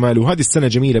الجاية أجمل، وهذه السنة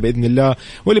جميلة بإذن الله،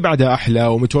 واللي بعدها أحلى،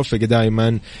 ومتوفقة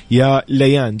دائما يا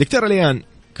ليان. دكتورة ليان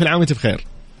كل عام وانت بخير.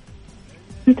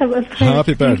 انت بألف خير.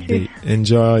 هابي بيرثدي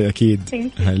انجوي. أكيد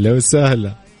هلا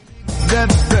وسهلا.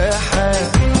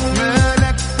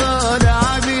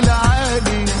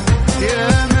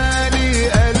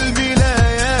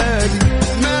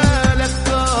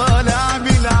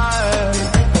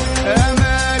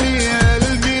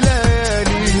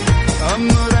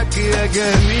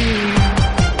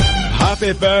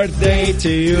 Happy birthday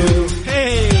to you.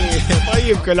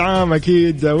 طيب كل عام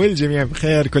أكيد والجميع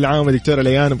بخير، كل عام دكتورة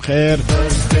ليان بخير.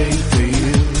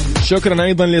 شكرا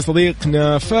أيضا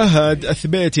لصديقنا فهد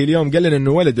أثبيتي اليوم قال لنا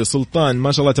أنه ولده سلطان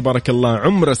ما شاء الله تبارك الله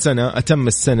عمره سنة، أتم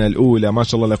السنة الأولى ما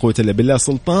شاء الله لا قوة إلا بالله.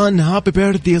 سلطان هابي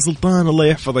بيرثدي يا سلطان، الله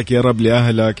يحفظك يا رب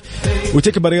لأهلك،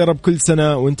 وتكبر يا رب كل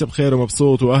سنة وانت بخير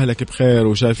ومبسوط، وأهلك بخير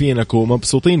وشايفينك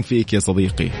ومبسوطين فيك يا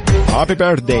صديقي. هابي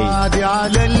بيرثدي.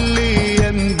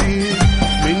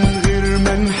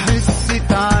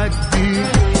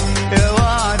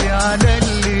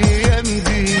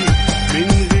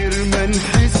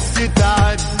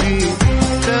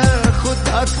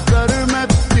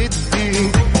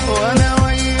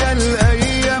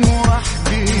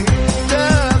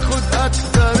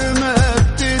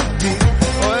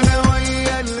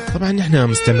 طبعا نحن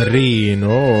مستمرين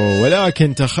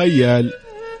ولكن تخيل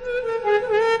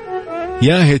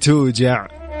يا هي توجع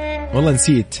والله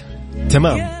نسيت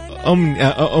تمام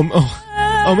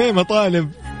أمي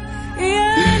مطالب.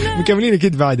 مكملين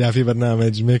أكيد بعدها في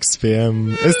برنامج ميكس بي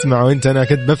ام. اسمعوا انت، انا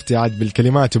كنت بفتي عاد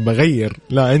بالكلمات وبغير،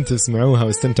 لا انت اسمعوها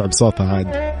واستمتعوا بصوتها عاد.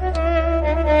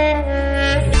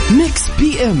 ميكس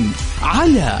بي ام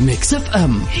على ميكس اف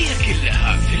ام، هي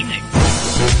كلها في الميكس.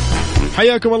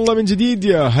 حياكم الله من جديد،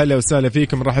 يا هلا وسهلا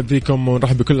فيكم، نرحب فيكم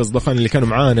ونرحب بكل أصدقائنا اللي كانوا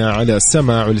معانا على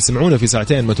السمع واللي سمعونا في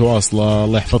ساعتين متواصلة.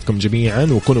 الله يحفظكم جميعا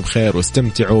وكونوا بخير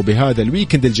واستمتعوا بهذا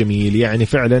الويكند الجميل، يعني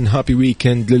فعلا هابي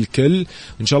ويكند للكل.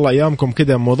 إن شاء الله أيامكم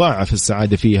كده مضاعف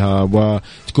السعادة فيها،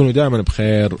 وتكونوا دائما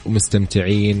بخير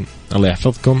ومستمتعين. الله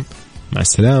يحفظكم، مع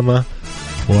السلامة،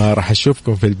 وراح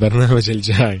أشوفكم في البرنامج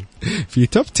الجاي في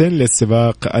توب 10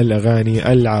 للسباق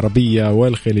الأغاني العربية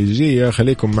والخليجية.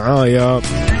 خليكم معايا.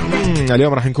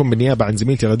 اليوم راح نكون بالنيابة عن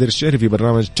زميلتي غدير الشهري في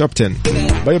برنامج توب 10.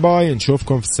 باي باي،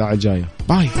 نشوفكم في الساعة الجاية.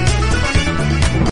 باي.